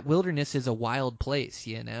 that wilderness is a wild place,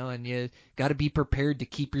 and you got to be prepared to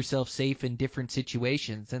keep yourself safe in different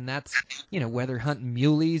situations. And that's, whether hunting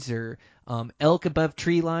muleys or elk above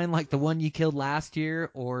tree line like the one you killed last year,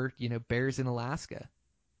 or, bears in Alaska.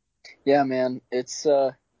 Yeah, man. It's,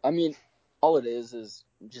 I mean, all it is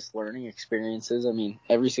just learning experiences. I mean,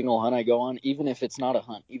 every single hunt I go on, even if it's not a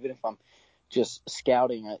hunt, even if I'm just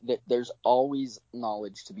scouting, there's always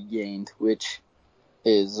knowledge to be gained, which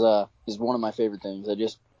is one of my favorite things. I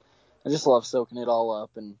just love soaking it all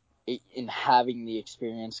up and having the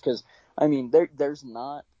experience, because I mean there's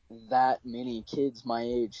not that many kids my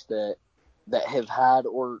age that have had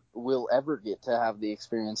or will ever get to have the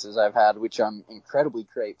experiences I've had, which I'm incredibly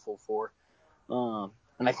grateful for.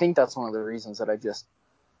 And I think that's one of the reasons that I just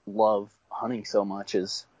love hunting so much,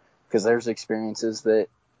 is because there's experiences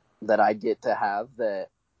that I get to have that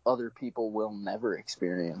other people will never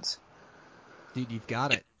experience. Dude, you've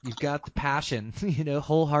got it. You've got the passion,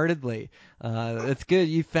 wholeheartedly. That's good.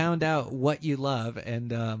 You found out what you love,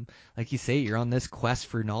 and like you say, you're on this quest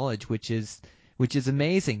for knowledge, which is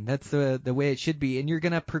amazing. That's the way it should be, and you're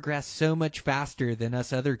gonna progress so much faster than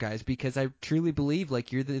us other guys, because I truly believe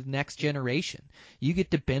like you're the next generation. You get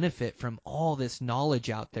to benefit from all this knowledge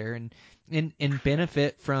out there, and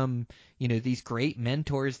benefit from these great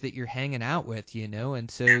mentors that you're hanging out with, and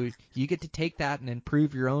so you get to take that and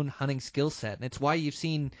improve your own hunting skill set, and it's why you've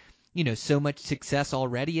seen so much success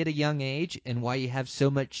already at a young age, and why you have so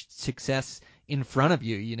much success in front of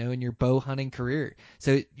you, in your bow hunting career.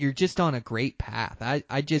 So you're just on a great path.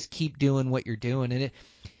 I just keep doing what you're doing, and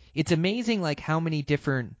it's amazing like how many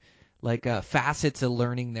different like facets of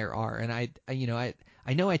learning there are. And I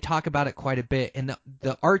know I talk about it quite a bit, and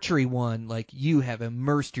the archery one, like you have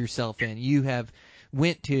immersed yourself in. You have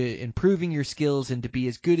went to improving your skills and to be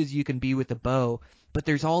as good as you can be with a bow. But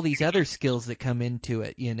there's all these other skills that come into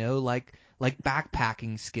it, like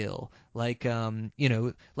backpacking skill, like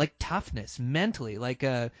like toughness mentally, like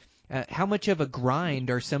how much of a grind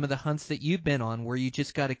are some of the hunts that you've been on where you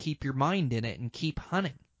just got to keep your mind in it and keep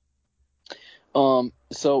hunting?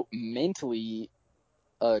 So mentally,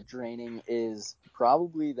 draining is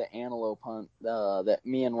probably the antelope hunt that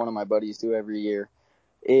me and one of my buddies do every year.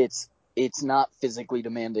 It's not physically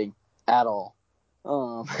demanding at all,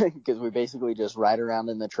 because we basically just ride around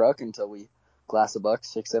in the truck until we glass a buck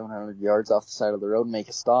 600-700 yards off the side of the road and make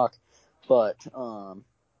a stalk. But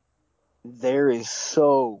there is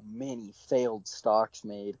so many failed stalks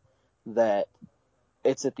made that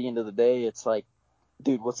it's at the end of the day, it's like,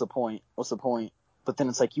 dude, what's the point? But then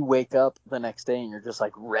it's like you wake up the next day and you're just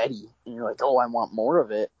like ready, and you're like, oh, I want more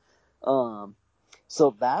of it.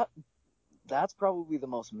 So that's probably the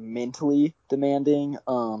most mentally demanding.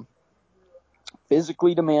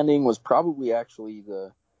 Physically demanding was probably actually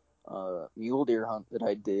the mule deer hunt that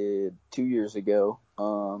I did 2 years ago.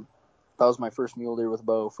 That was my first mule deer with a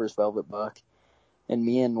bow, first velvet buck. And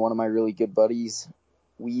me and one of my really good buddies,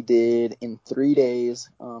 we did in 3 days.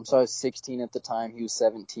 So I was 16 at the time. He was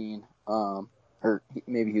 17. Or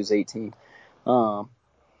maybe he was 18. But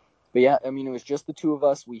yeah, I mean, it was just the two of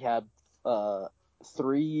us. We had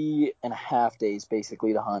 3.5 days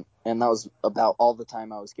basically to hunt. And that was about all the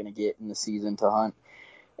time I was going to get in the season to hunt.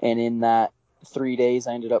 And in that 3 days,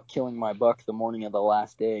 I ended up killing my buck the morning of the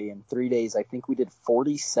last day. In 3 days, I think we did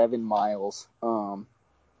 47 miles. And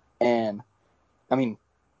I mean,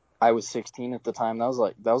 I was 16 at the time. That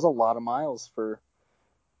was a lot of miles for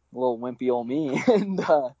little wimpy old me. And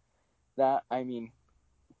that, I mean,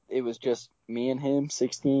 it was just me and him,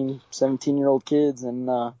 16, 17-year-old kids, and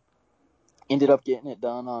ended up getting it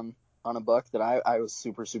done on a buck that I was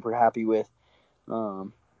super, super happy with.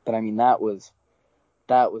 But I mean, that was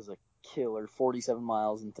a killer, 47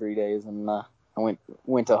 miles in 3 days, and I went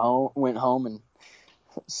home and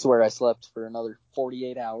swear I slept for another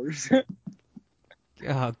 48 hours.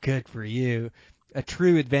 Oh, good for you. A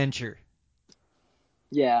true adventure.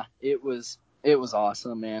 Yeah, it was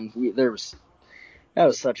awesome, man. That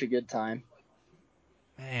was such a good time.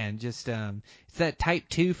 Man, just it's that type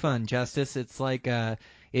 2 fun, Justice. It's like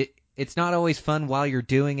it's not always fun while you're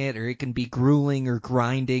doing it, or it can be grueling or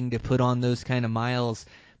grinding to put on those kind of miles,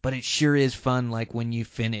 but it sure is fun like when you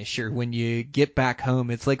finish or when you get back home.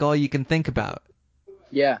 It's like all you can think about.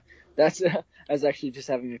 Yeah, that's I was actually just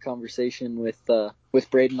having a conversation with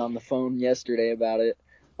Braden on the phone yesterday about it.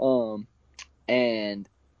 And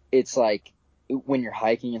it's like when you're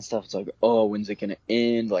hiking and stuff, it's like, oh, when's it gonna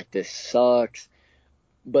end? Like, this sucks.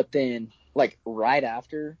 But then, like, right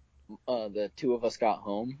after the two of us got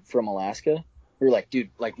home from Alaska, we were like, dude,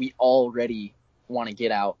 like, we already want to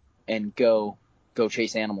get out and go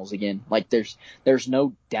chase animals again. Like, there's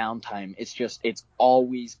no downtime. It's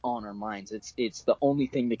always on our minds. It's the only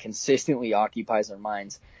thing that consistently occupies our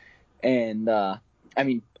minds. And I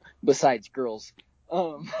mean, besides girls.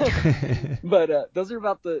 But those are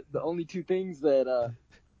about the only two things that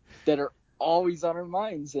are always on our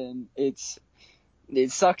minds, and it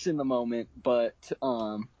sucks in the moment, but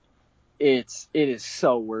it is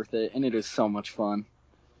so worth it, and it is so much fun.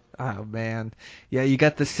 Oh man, yeah, you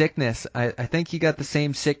got the sickness. I think you got the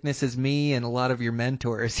same sickness as me and a lot of your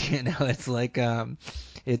mentors. It's like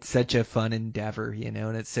it's such a fun endeavor,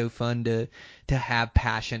 and it's so fun to have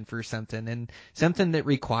passion for something, and something that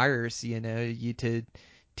requires you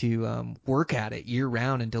to work at it year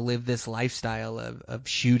round and to live this lifestyle of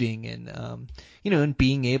shooting and and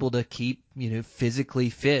being able to keep physically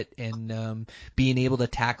fit and being able to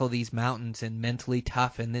tackle these mountains and mentally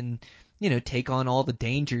tough and then take on all the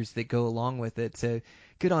dangers that go along with it. So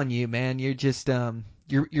good on you, man. You're just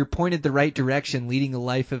you're pointed the right direction, leading a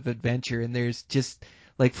life of adventure. And there's just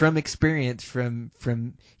like from experience, from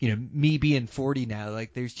me being 40 now,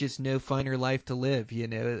 like there's just no finer life to live.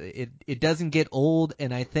 It doesn't get old,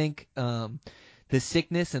 and I think the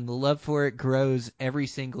sickness and the love for it grows every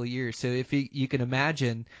single year. So if you can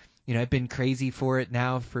imagine, I've been crazy for it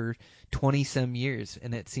now for 20 some years,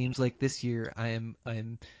 and it seems like this year I'm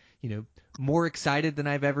more excited than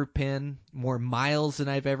I've ever been, more miles than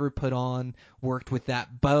I've ever put on, worked with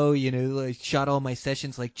that bow, like shot all my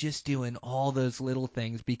sessions, like just doing all those little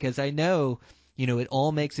things because I know, it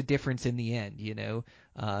all makes a difference in the end,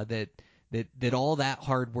 that all that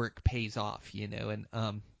hard work pays off, and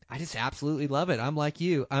I just absolutely love it. I'm like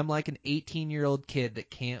you. I'm like an 18-year-old kid that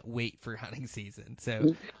can't wait for hunting season.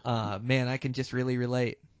 So, man, I can just really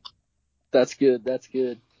relate. That's good. That's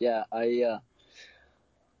good. Yeah,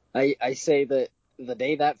 I say that the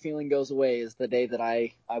day that feeling goes away is the day that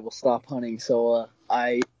I will stop hunting. So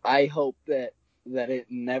I hope that it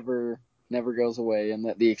never goes away and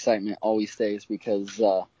that the excitement always stays because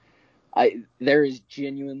there is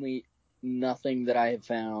genuinely nothing that I have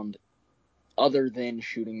found other than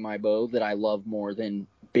shooting my bow that I love more than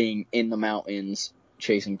being in the mountains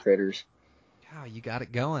chasing critters. Wow, you got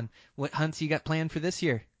it going. What hunts you got planned for this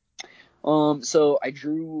year? So I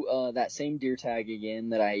drew that same deer tag again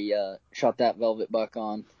that I shot that velvet buck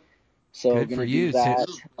on. So good gonna for you. do that.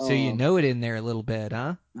 So you know it in there a little bit,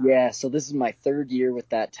 huh? Yeah. So this is my third year with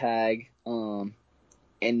that tag. And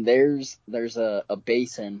there's a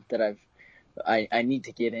basin that I need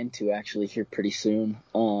to get into actually here pretty soon.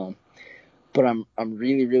 But I'm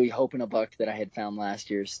really, really hoping a buck that I had found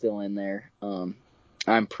last year is still in there.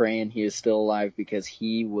 I'm praying he is still alive because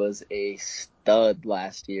he was a stud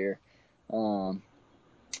last year.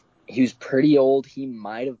 He was pretty old. He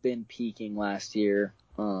might have been peaking last year.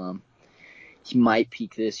 He might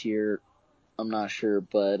peak this year. I'm not sure,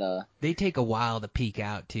 but they take a while to peak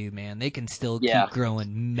out too, man. They can still yeah. keep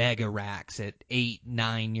growing mega racks at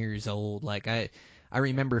 8-9 years old. Like I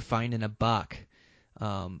remember finding a buck,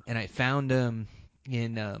 and I found him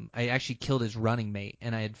in I actually killed his running mate,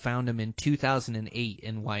 and I had found him in 2008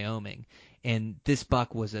 in Wyoming, and this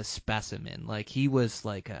buck was a specimen. Like he was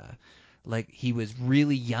he was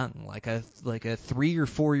really young, like a 3 or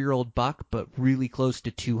 4 year old buck, but really close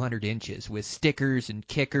to 200 inches with stickers and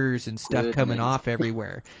kickers and stuff coming off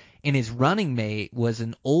everywhere. And his running mate was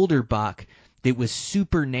an older buck that was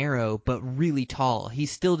super narrow but really tall. He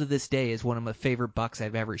still to this day is one of my favorite bucks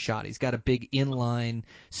I've ever shot. He's got a big inline,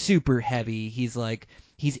 super heavy. He's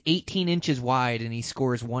 18 inches wide and he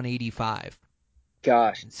scores 185.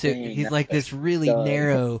 Gosh, So dang, he's like this really stud.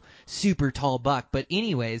 narrow, super tall buck. But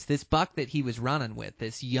anyways, this buck that he was running with,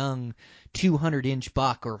 this young 200-inch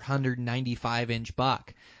buck or 195-inch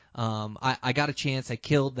buck, I got a chance. I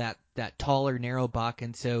killed that taller, narrow buck,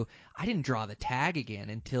 and so I didn't draw the tag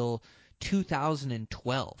again until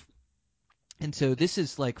 2012. And so this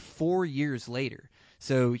is like 4 years later.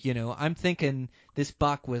 So, I'm thinking this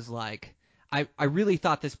buck was like, I really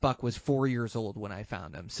thought this buck was 4 years old when I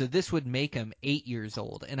found him. So this would make him 8 years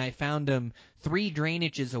old. And I found him 3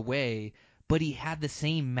 drainages away, but he had the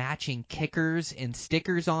same matching kickers and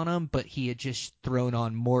stickers on him, but he had just thrown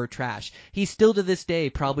on more trash. He's still to this day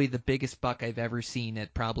probably the biggest buck I've ever seen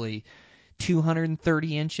at probably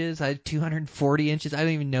 230 inches, 240 inches. I don't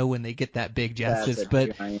even know when they get that big, Justice,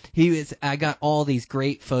 but giant. I got all these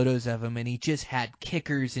great photos of him, and he just had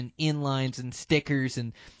kickers and inlines and stickers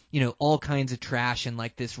and, all kinds of trash and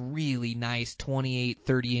like this really nice 28,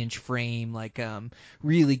 30-inch frame, like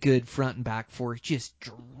really good front and back fork, just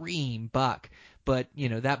dream buck. But,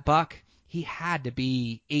 that buck, he had to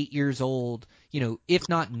be 8 years old, if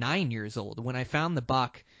not 9 years old. When I found the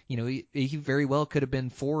buck, he very well could have been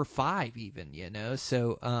 4 or 5 even,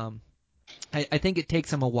 So I think it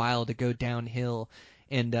takes him a while to go downhill.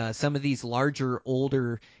 And some of these larger,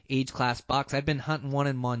 older age class bucks, I've been hunting one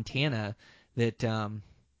in Montana that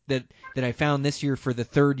I found this year for the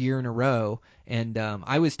 3rd year in a row. And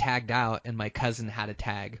I was tagged out, and my cousin had a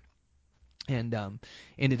tag. And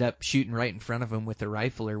ended up shooting right in front of him with a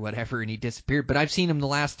rifle or whatever, and he disappeared. But I've seen him the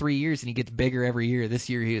last 3 years, and he gets bigger every year. This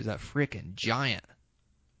year he was a freaking giant.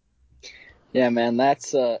 Yeah, man,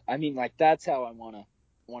 that's that's how I want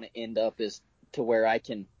to end up, is to where I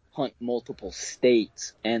can hunt multiple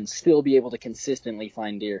states and still be able to consistently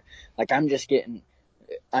find deer. Like I'm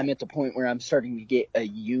at the point where I'm starting to get a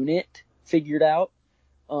unit figured out.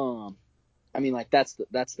 I mean, like that's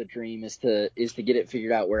the dream is to get it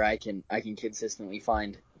figured out where I can consistently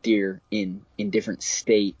find deer in different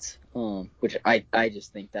states, which I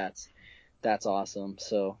just think that's awesome.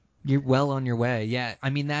 So You're well on your way. Yeah. I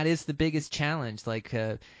mean, that is the biggest challenge, like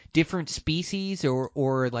different species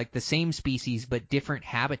or like the same species but different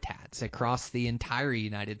habitats across the entire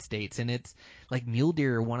United States. And it's like mule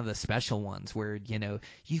deer are one of the special ones where,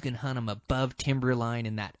 you can hunt them above timberline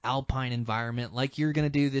in that alpine environment like you're going to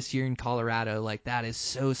do this year in Colorado. Like that is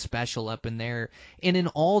so special up in there. And in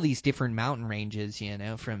all these different mountain ranges,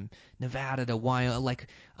 from Nevada to Wyoming, like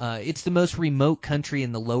it's the most remote country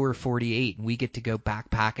in the lower 48, and we get to go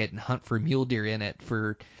backpack it and hunt for mule deer in it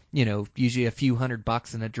for, usually a few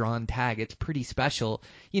 $100 in a drawn tag. It's pretty special,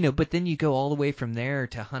 but then you go all the way from there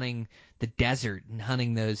to hunting the desert and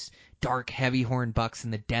hunting those dark heavy horn bucks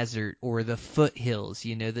in the desert or the foothills,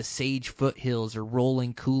 the sage foothills or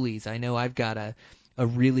rolling coulees. I know I've got a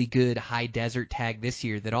really good high desert tag this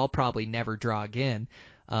year that I'll probably never draw again.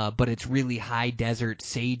 But it's really high desert,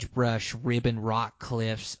 sagebrush, ribbon rock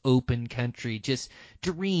cliffs, open country, just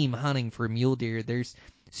dream hunting for mule deer. There's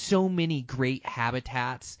so many great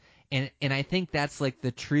habitats, and I think that's like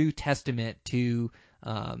the true testament to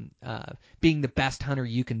being the best hunter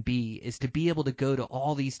you can be, is to be able to go to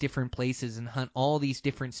all these different places and hunt all these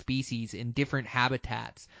different species in different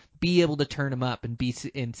habitats, be able to turn them up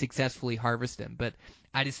and successfully harvest them. But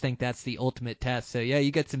I just think that's the ultimate test. So yeah,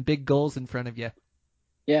 you got some big goals in front of you.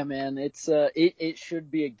 yeah, man, it's it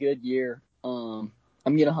should be a good year. I'm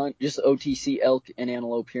gonna hunt just OTC elk and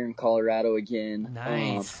antelope here in Colorado again.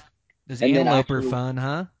 Nice. Those and then antelope are actually, fun,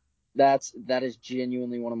 huh? that is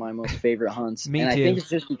genuinely one of my most favorite hunts. Me and too. I think it's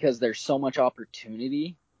just because there's so much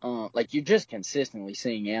opportunity. Like you're just consistently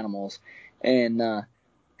seeing animals, and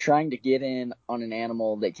trying to get in on an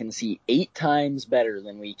animal that can see 8 times better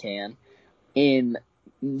than we can in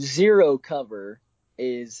zero cover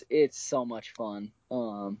it's so much fun.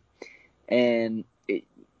 And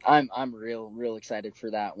I'm real excited for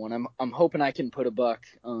that one. I'm hoping I can put a buck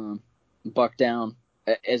down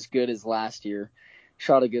as good as last year.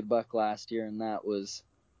 Shot a good buck last year, and that was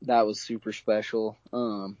super special.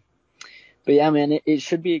 But yeah, man, it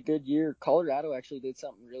should be a good year. Colorado actually did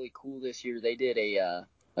something really cool this year. They did a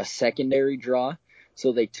secondary draw,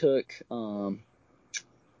 so they took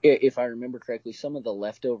if I remember correctly, some of the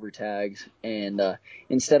leftover tags, and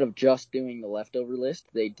instead of just doing the leftover list,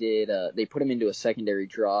 they put them into a secondary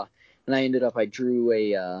draw, and I drew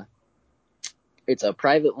it's a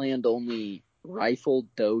private land only rifle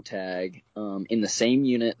doe tag in the same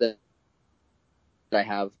unit that I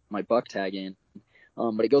have my buck tag in,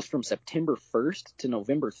 but it goes from September 1st to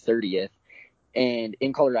November 30th, and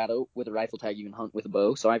in Colorado with a rifle tag you can hunt with a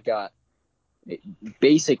bow, so I've got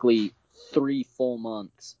basically 3 full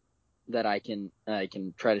months that I can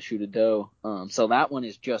try to shoot a doe. So that one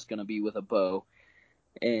is just going to be with a bow,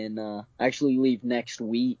 and I actually leave next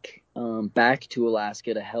week back to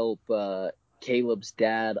Alaska to help Caleb's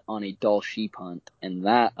dad on a Dall sheep hunt, and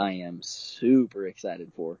that I am super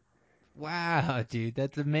excited for. Wow, dude,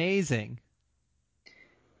 that's amazing.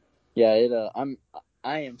 Yeah,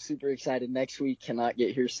 I am super excited. Next week cannot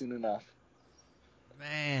get here soon enough.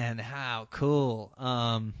 Man, how cool.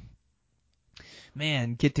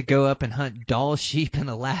 Man, get to go up and hunt Dall sheep in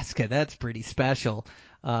Alaska. That's pretty special.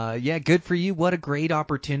 Yeah, good for you. What a great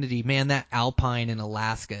opportunity. Man, that alpine in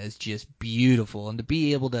Alaska is just beautiful. And to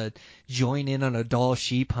be able to join in on a Dall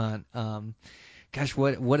sheep hunt, gosh,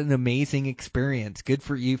 what an amazing experience. Good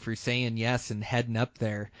for you for saying yes and heading up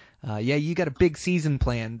there. Yeah, you got a big season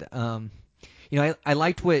planned. I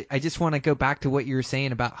liked I just want to go back to what you were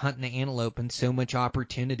saying about hunting the antelope and so much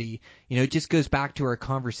opportunity. It just goes back to our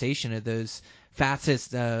conversation of those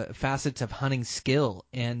facets of hunting skill,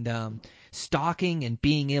 and stalking and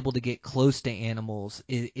being able to get close to animals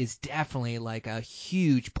is definitely like a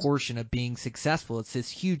huge portion of being successful. It's this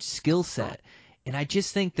huge skill set. And I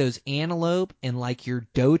just think those antelope and like your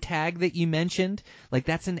doe tag that you mentioned, like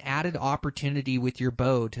that's an added opportunity with your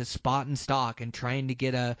bow to spot and stalk and trying to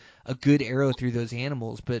get a good arrow through those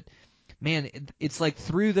animals. But man, it's like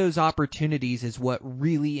through those opportunities is what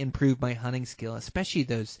really improved my hunting skill, especially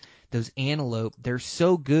those antelope. They're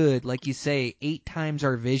so good, like you say, 8 times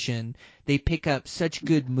our vision. They pick up such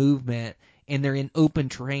good movement, and they're in open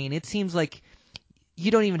terrain. It seems like you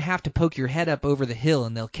don't even have to poke your head up over the hill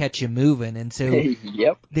and they'll catch you moving. And so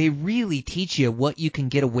Yep. They really teach you what you can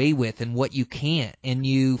get away with and what you can't. And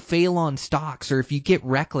you fail on stalks, or if you get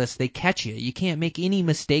reckless, they catch you. You can't make any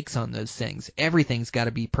mistakes on those things. Everything's got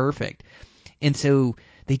to be perfect. And so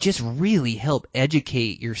they just really help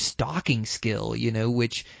educate your stalking skill,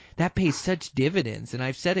 which that pays such dividends. And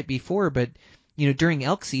I've said it before, but during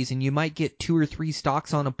elk season, you might get 2 or 3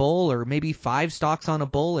 stalks on a bull, or maybe 5 stalks on a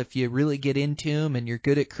bull if you really get into them and you're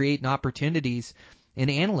good at creating opportunities. In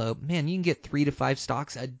antelope, man, you can get 3 to 5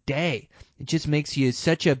 stalks a day. It just makes you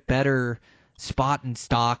such a better spot and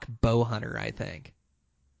stalk bow hunter, I think.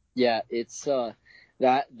 Yeah, it's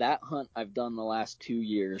that hunt I've done the last 2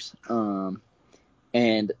 years.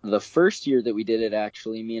 And the first year that we did it,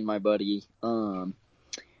 actually, me and my buddy,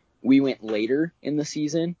 we went later in the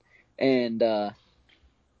season, and I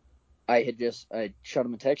shot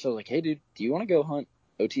him a text. I was like, "Hey, dude, do you want to go hunt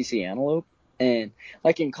OTC antelope?" And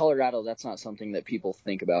like in Colorado, that's not something that people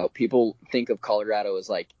think about. People think of Colorado as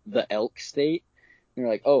like the elk state. And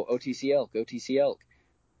they're like, "Oh, OTC elk, OTC elk."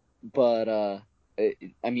 But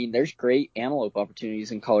I mean, there's great antelope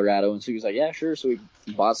opportunities in Colorado. And so he was like, "Yeah, sure." So we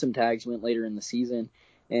bought some tags, went later in the season,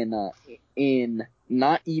 and in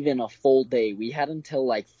not even a full day, we had until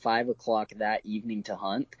like 5 o'clock that evening to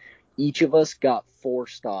hunt. Each of us got 4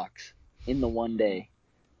 stalks in the one day.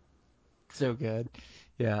 So good.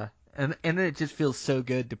 Yeah. And then it just feels so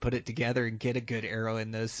good to put it together and get a good arrow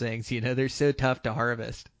in those things. They're so tough to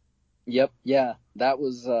harvest. Yep, yeah. That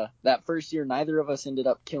was that first year, neither of us ended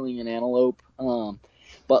up killing an antelope.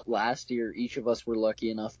 But last year, each of us were lucky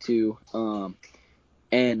enough to.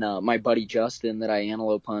 And my buddy Justin that I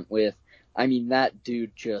antelope hunt with, I mean, that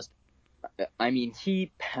dude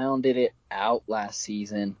he pounded it out last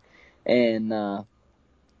season. And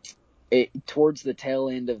towards the tail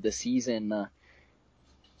end of the season,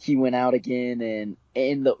 he went out again,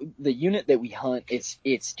 and the unit that we hunt,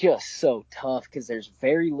 it's just so tough because there's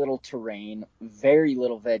very little terrain, very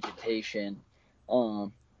little vegetation,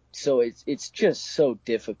 so it's just so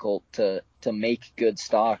difficult to make good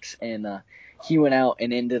stalks. And he went out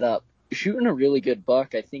and ended up shooting a really good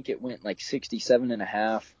buck. I think it went like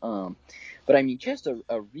 67.5. But I mean, just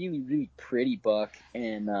a really, really pretty buck.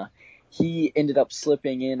 And he ended up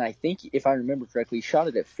slipping in, I think, if I remember correctly, he shot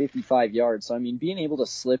it at 55 yards. So, I mean, being able to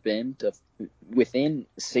slip in to within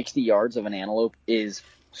 60 yards of an antelope is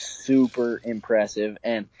super impressive.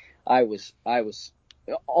 And I was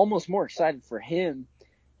almost more excited for him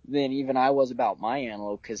than even I was about my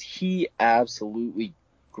antelope, because he absolutely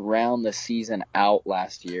ground the season out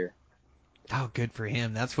last year. Oh, good for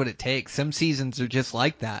him. That's what it takes. Some seasons are just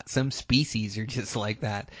like that. Some species are just like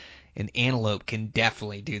that. An antelope can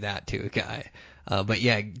definitely do that to a guy. But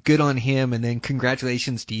yeah, good on him, and then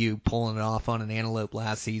congratulations to you pulling it off on an antelope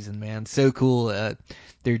last season, man. So cool.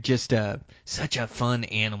 They're just such a fun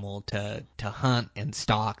animal to hunt and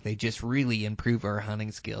stalk. They just really improve our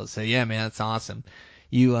hunting skills. So yeah, man, that's awesome.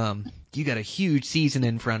 You got a huge season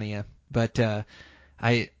in front of you. But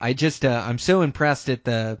I'm so impressed at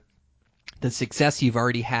the success you've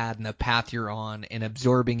already had and the path you're on and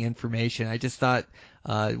absorbing information. I just thought,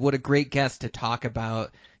 what a great guest to talk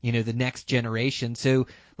about, the next generation. So,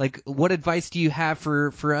 like, what advice do you have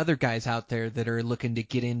for other guys out there that are looking to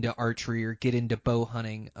get into archery or get into bow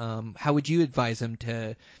hunting? How would you advise them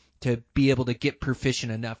to be able to get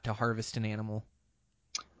proficient enough to harvest an animal?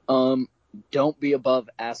 Don't be above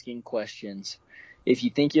asking questions. If you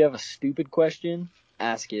think you have a stupid question,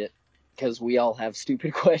 ask it, because we all have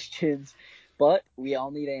stupid questions, but we all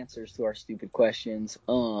need answers to our stupid questions.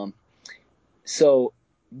 So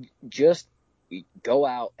just go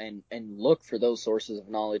out and look for those sources of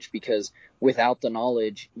knowledge, because without the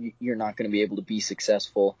knowledge, you're not going to be able to be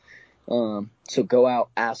successful. So go out,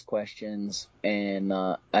 ask questions, and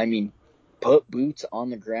put boots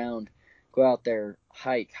on the ground. Go out there,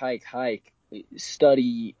 hike,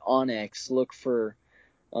 study onX, look for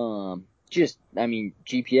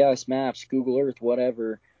GPS maps, Google Earth,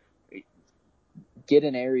 whatever. Get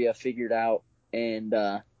an area figured out, and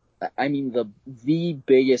the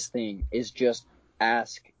biggest thing is just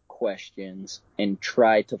ask questions and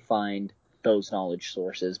try to find those knowledge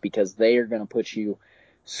sources, because they are going to put you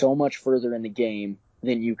so much further in the game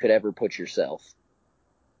than you could ever put yourself.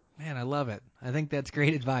 Man, I love it. I think that's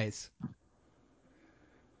great advice.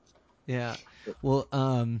 Yeah. Well,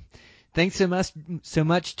 thanks so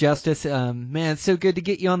much, Justice. Man, it's so good to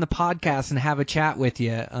get you on the podcast and have a chat with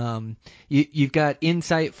you. You've got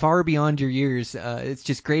insight far beyond your years. It's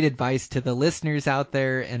just great advice to the listeners out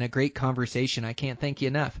there and a great conversation. I can't thank you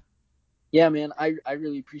enough. Yeah, man, I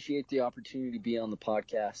really appreciate the opportunity to be on the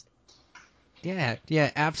podcast. Yeah,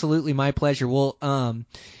 absolutely, my pleasure. Well,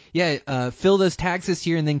 fill those tags this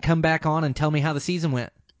year and then come back on and tell me how the season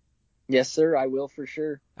went. Yes, sir, I will for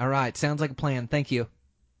sure. All right, sounds like a plan. Thank you.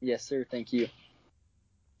 Yes, sir, thank you.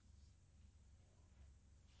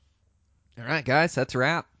 All right, guys, that's a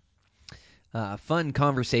wrap. Fun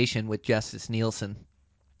conversation with Justice Nielsen.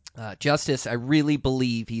 Justice, I really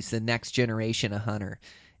believe he's the next generation of hunter.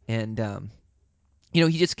 And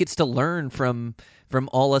he just gets to learn from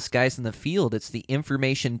all us guys in the field. It's the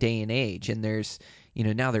information day and age, and there's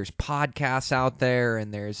now there's podcasts out there,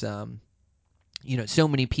 and there's so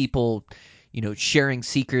many people sharing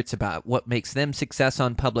secrets about what makes them success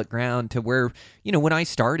on public ground, to where when I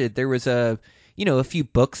started, there was a few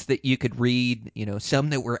books that you could read, some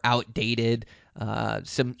that were outdated,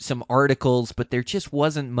 some articles, but there just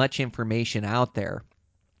wasn't much information out there.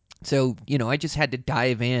 So, I just had to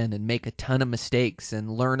dive in and make a ton of mistakes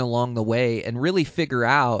and learn along the way, and really figure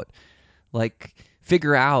out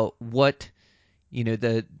what,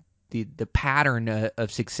 the pattern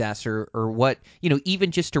of success, or what,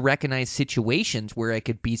 even just to recognize situations where I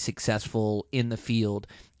could be successful in the field.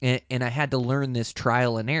 And I had to learn this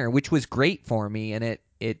trial and error, which was great for me. And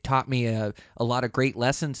it taught me a lot of great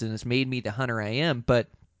lessons, and has made me the hunter I am. But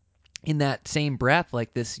in that same breath,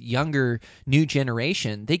 like this younger new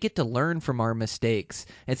generation, they get to learn from our mistakes.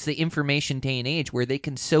 It's the information day and age where they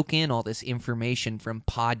can soak in all this information from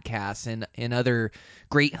podcasts and other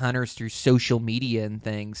great hunters through social media and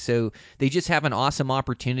things. So they just have an awesome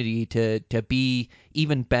opportunity to be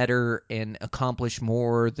even better and accomplish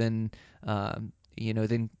more than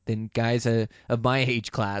than guys of my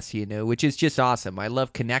age class, which is just awesome. I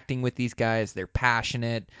love connecting with these guys. They're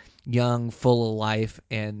passionate, young, full of life,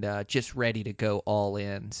 and just ready to go all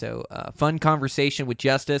in. So fun conversation with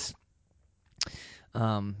Justice.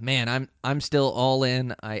 Man, I'm still all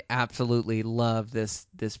in. I absolutely love this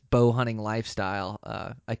bow hunting lifestyle.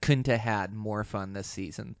 I couldn't have had more fun this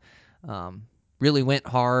season. Really went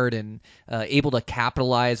hard, and able to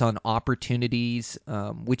capitalize on opportunities,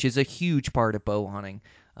 which is a huge part of bow hunting.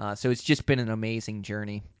 So it's just been an amazing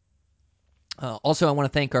journey. Also, I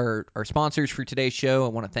want to thank our sponsors for today's show. I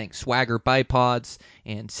want to thank Swagger Bipods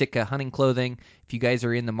and Sitka Hunting Clothing. If you guys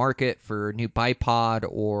are in the market for a new bipod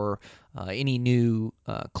or any new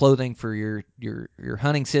clothing for your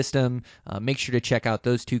hunting system, make sure to check out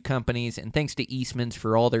those two companies. And thanks to Eastman's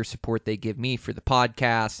for all their support they give me for the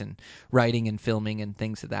podcast and writing and filming and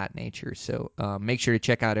things of that nature. So make sure to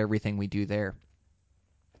check out everything we do there.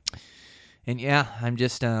 And yeah, I'm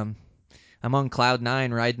just I'm on cloud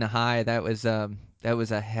 9, riding a high. That was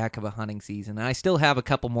a heck of a hunting season. And I still have a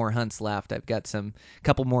couple more hunts left. I've got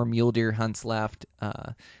couple more mule deer hunts left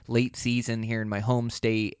late season here in my home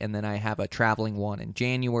state, and then I have a traveling one in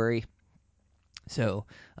January. So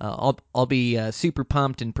I'll be super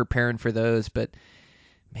pumped and preparing for those. But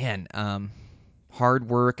man, hard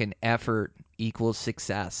work and effort equals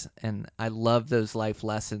success, and I love those life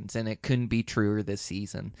lessons, and it couldn't be truer this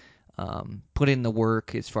season. Put in the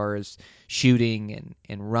work as far as shooting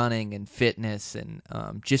and running and fitness, and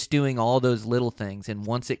just doing all those little things. And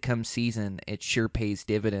once it comes season, it sure pays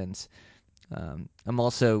dividends. I'm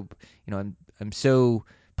also, I'm so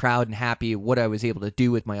proud and happy of what I was able to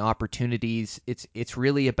do with my opportunities. It's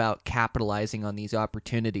really about capitalizing on these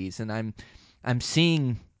opportunities, and I'm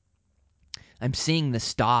seeing the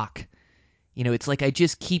stock. It's like I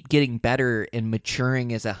just keep getting better and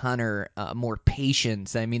maturing as a hunter, more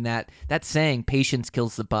patience. I mean, that saying, patience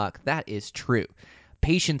kills the buck, that is true.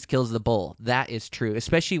 Patience kills the bull, that is true,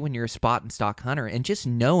 especially when you're a spot and stock hunter. And just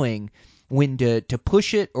knowing when to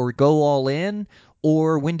push it or go all in,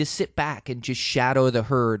 or when to sit back and just shadow the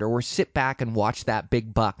herd, or sit back and watch that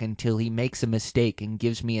big buck until he makes a mistake and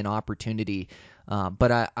gives me an opportunity.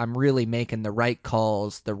 But I'm really making the right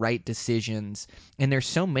calls, the right decisions. And there's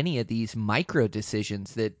so many of these micro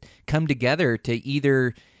decisions that come together to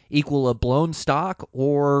either equal a blown stock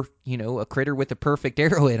or, a critter with a perfect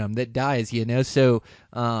arrow in him that dies, So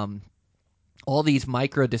all these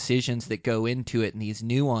micro decisions that go into it and these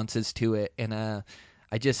nuances to it. And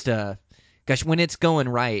I just, gosh, when it's going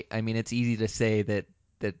right, I mean, it's easy to say that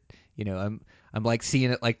I'm like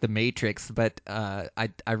seeing it like the Matrix, but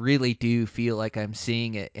I really do feel like I'm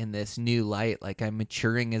seeing it in this new light, like I'm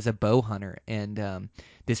maturing as a bow hunter, and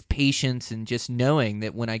this patience and just knowing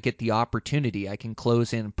that when I get the opportunity, I can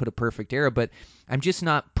close in and put a perfect arrow. But I'm just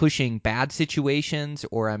not pushing bad situations,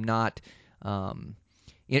 or I'm not, I'm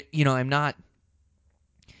not.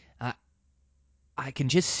 I can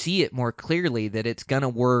just see it more clearly that it's going to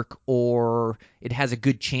work, or it has a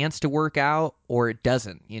good chance to work out, or it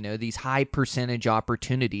doesn't. These high percentage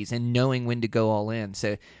opportunities, and knowing when to go all in.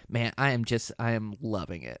 So, man, I am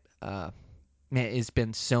loving it. Man, it's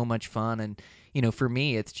been so much fun. And, for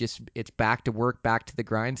me, it's back to work, back to the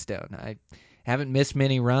grindstone. I haven't missed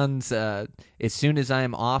many runs. As soon as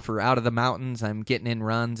I'm off or out of the mountains, I'm getting in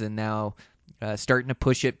runs, and now starting to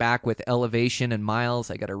push it back with elevation and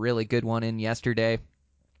miles. I got a really good one in yesterday.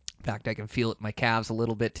 In fact, I can feel it in my calves a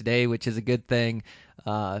little bit today, which is a good thing.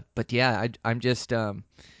 But yeah, I'm just,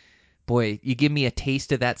 boy, boy, you give me a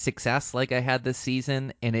taste of that success like I had this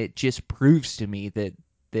season, and it just proves to me that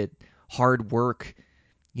hard work,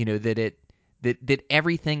 that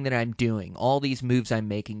everything that I'm doing, all these moves I'm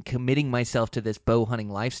making, committing myself to this bow hunting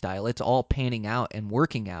lifestyle, it's all panning out and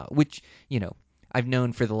working out, which, I've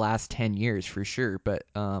known for the last 10 years for sure. But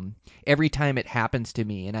every time it happens to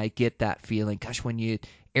me and I get that feeling, gosh, when you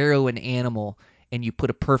arrow an animal and you put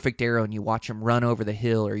a perfect arrow and you watch them run over the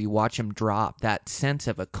hill or you watch them drop, that sense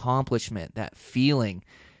of accomplishment, that feeling,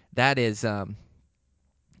 that is,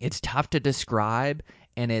 it's tough to describe,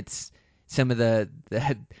 and it's some of the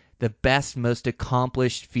best, most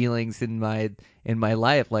accomplished feelings in my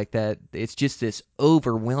life. Like that, it's just this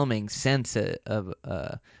overwhelming sense of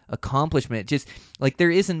accomplishment. Just like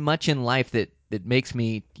there isn't much in life that makes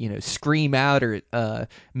me scream out or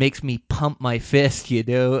makes me pump my fist.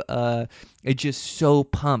 It's just so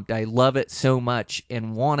pumped. I love it so much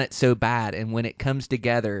and want it so bad. And when it comes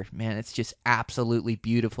together, man, it's just absolutely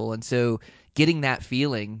beautiful. And so getting that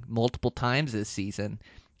feeling multiple times this season,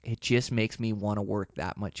 it just makes me want to work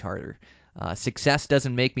that much harder. Success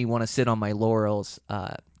doesn't make me want to sit on my laurels.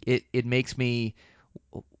 It makes me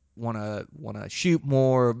want to shoot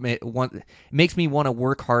more. Makes me want to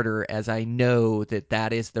work harder, as I know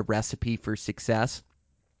that is the recipe for success.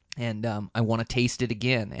 And I want to taste it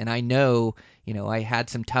again. And I know, I had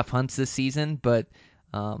some tough hunts this season, but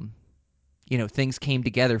things came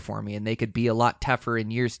together for me, and they could be a lot tougher in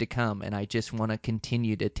years to come. And I just want to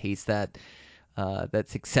continue to taste that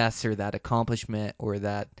success or that accomplishment or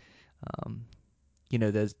that,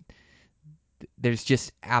 there's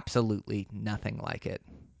just absolutely nothing like it.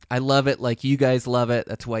 I love it like you guys love it.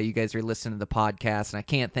 That's why you guys are listening to the podcast. And I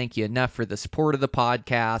can't thank you enough for the support of the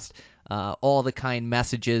podcast, all the kind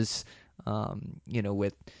messages,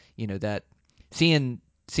 with, that seeing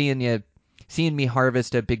me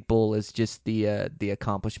harvest a big bull is just the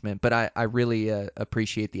accomplishment. But I really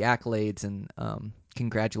appreciate the accolades and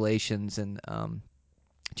congratulations, and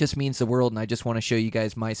just means the world. And I just want to show you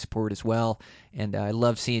guys my support as well. And I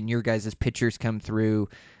love seeing your guys' pictures come through.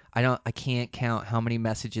 I can't count how many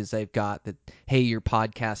messages I've got that, hey, your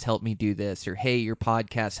podcast helped me do this, or hey, your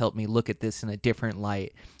podcast helped me look at this in a different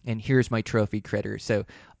light, and here's my trophy critter. So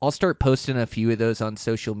I'll start posting a few of those on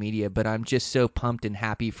social media, but I'm just so pumped and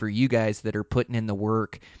happy for you guys that are putting in the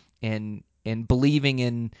work and believing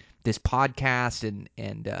in this podcast and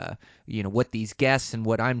what these guests and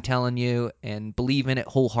what I'm telling you, and believe in it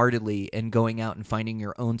wholeheartedly, and going out and finding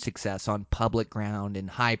your own success on public ground and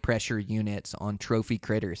high pressure units on trophy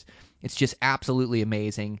critters. It's just absolutely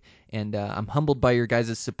amazing, and I'm humbled by your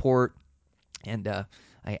guys' support, and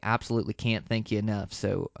I absolutely can't thank you enough.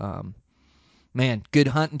 So man, good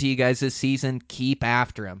hunting to you guys this season. Keep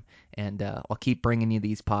after them, and I'll keep bringing you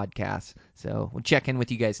these podcasts. So we'll check in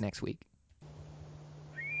with you guys next week.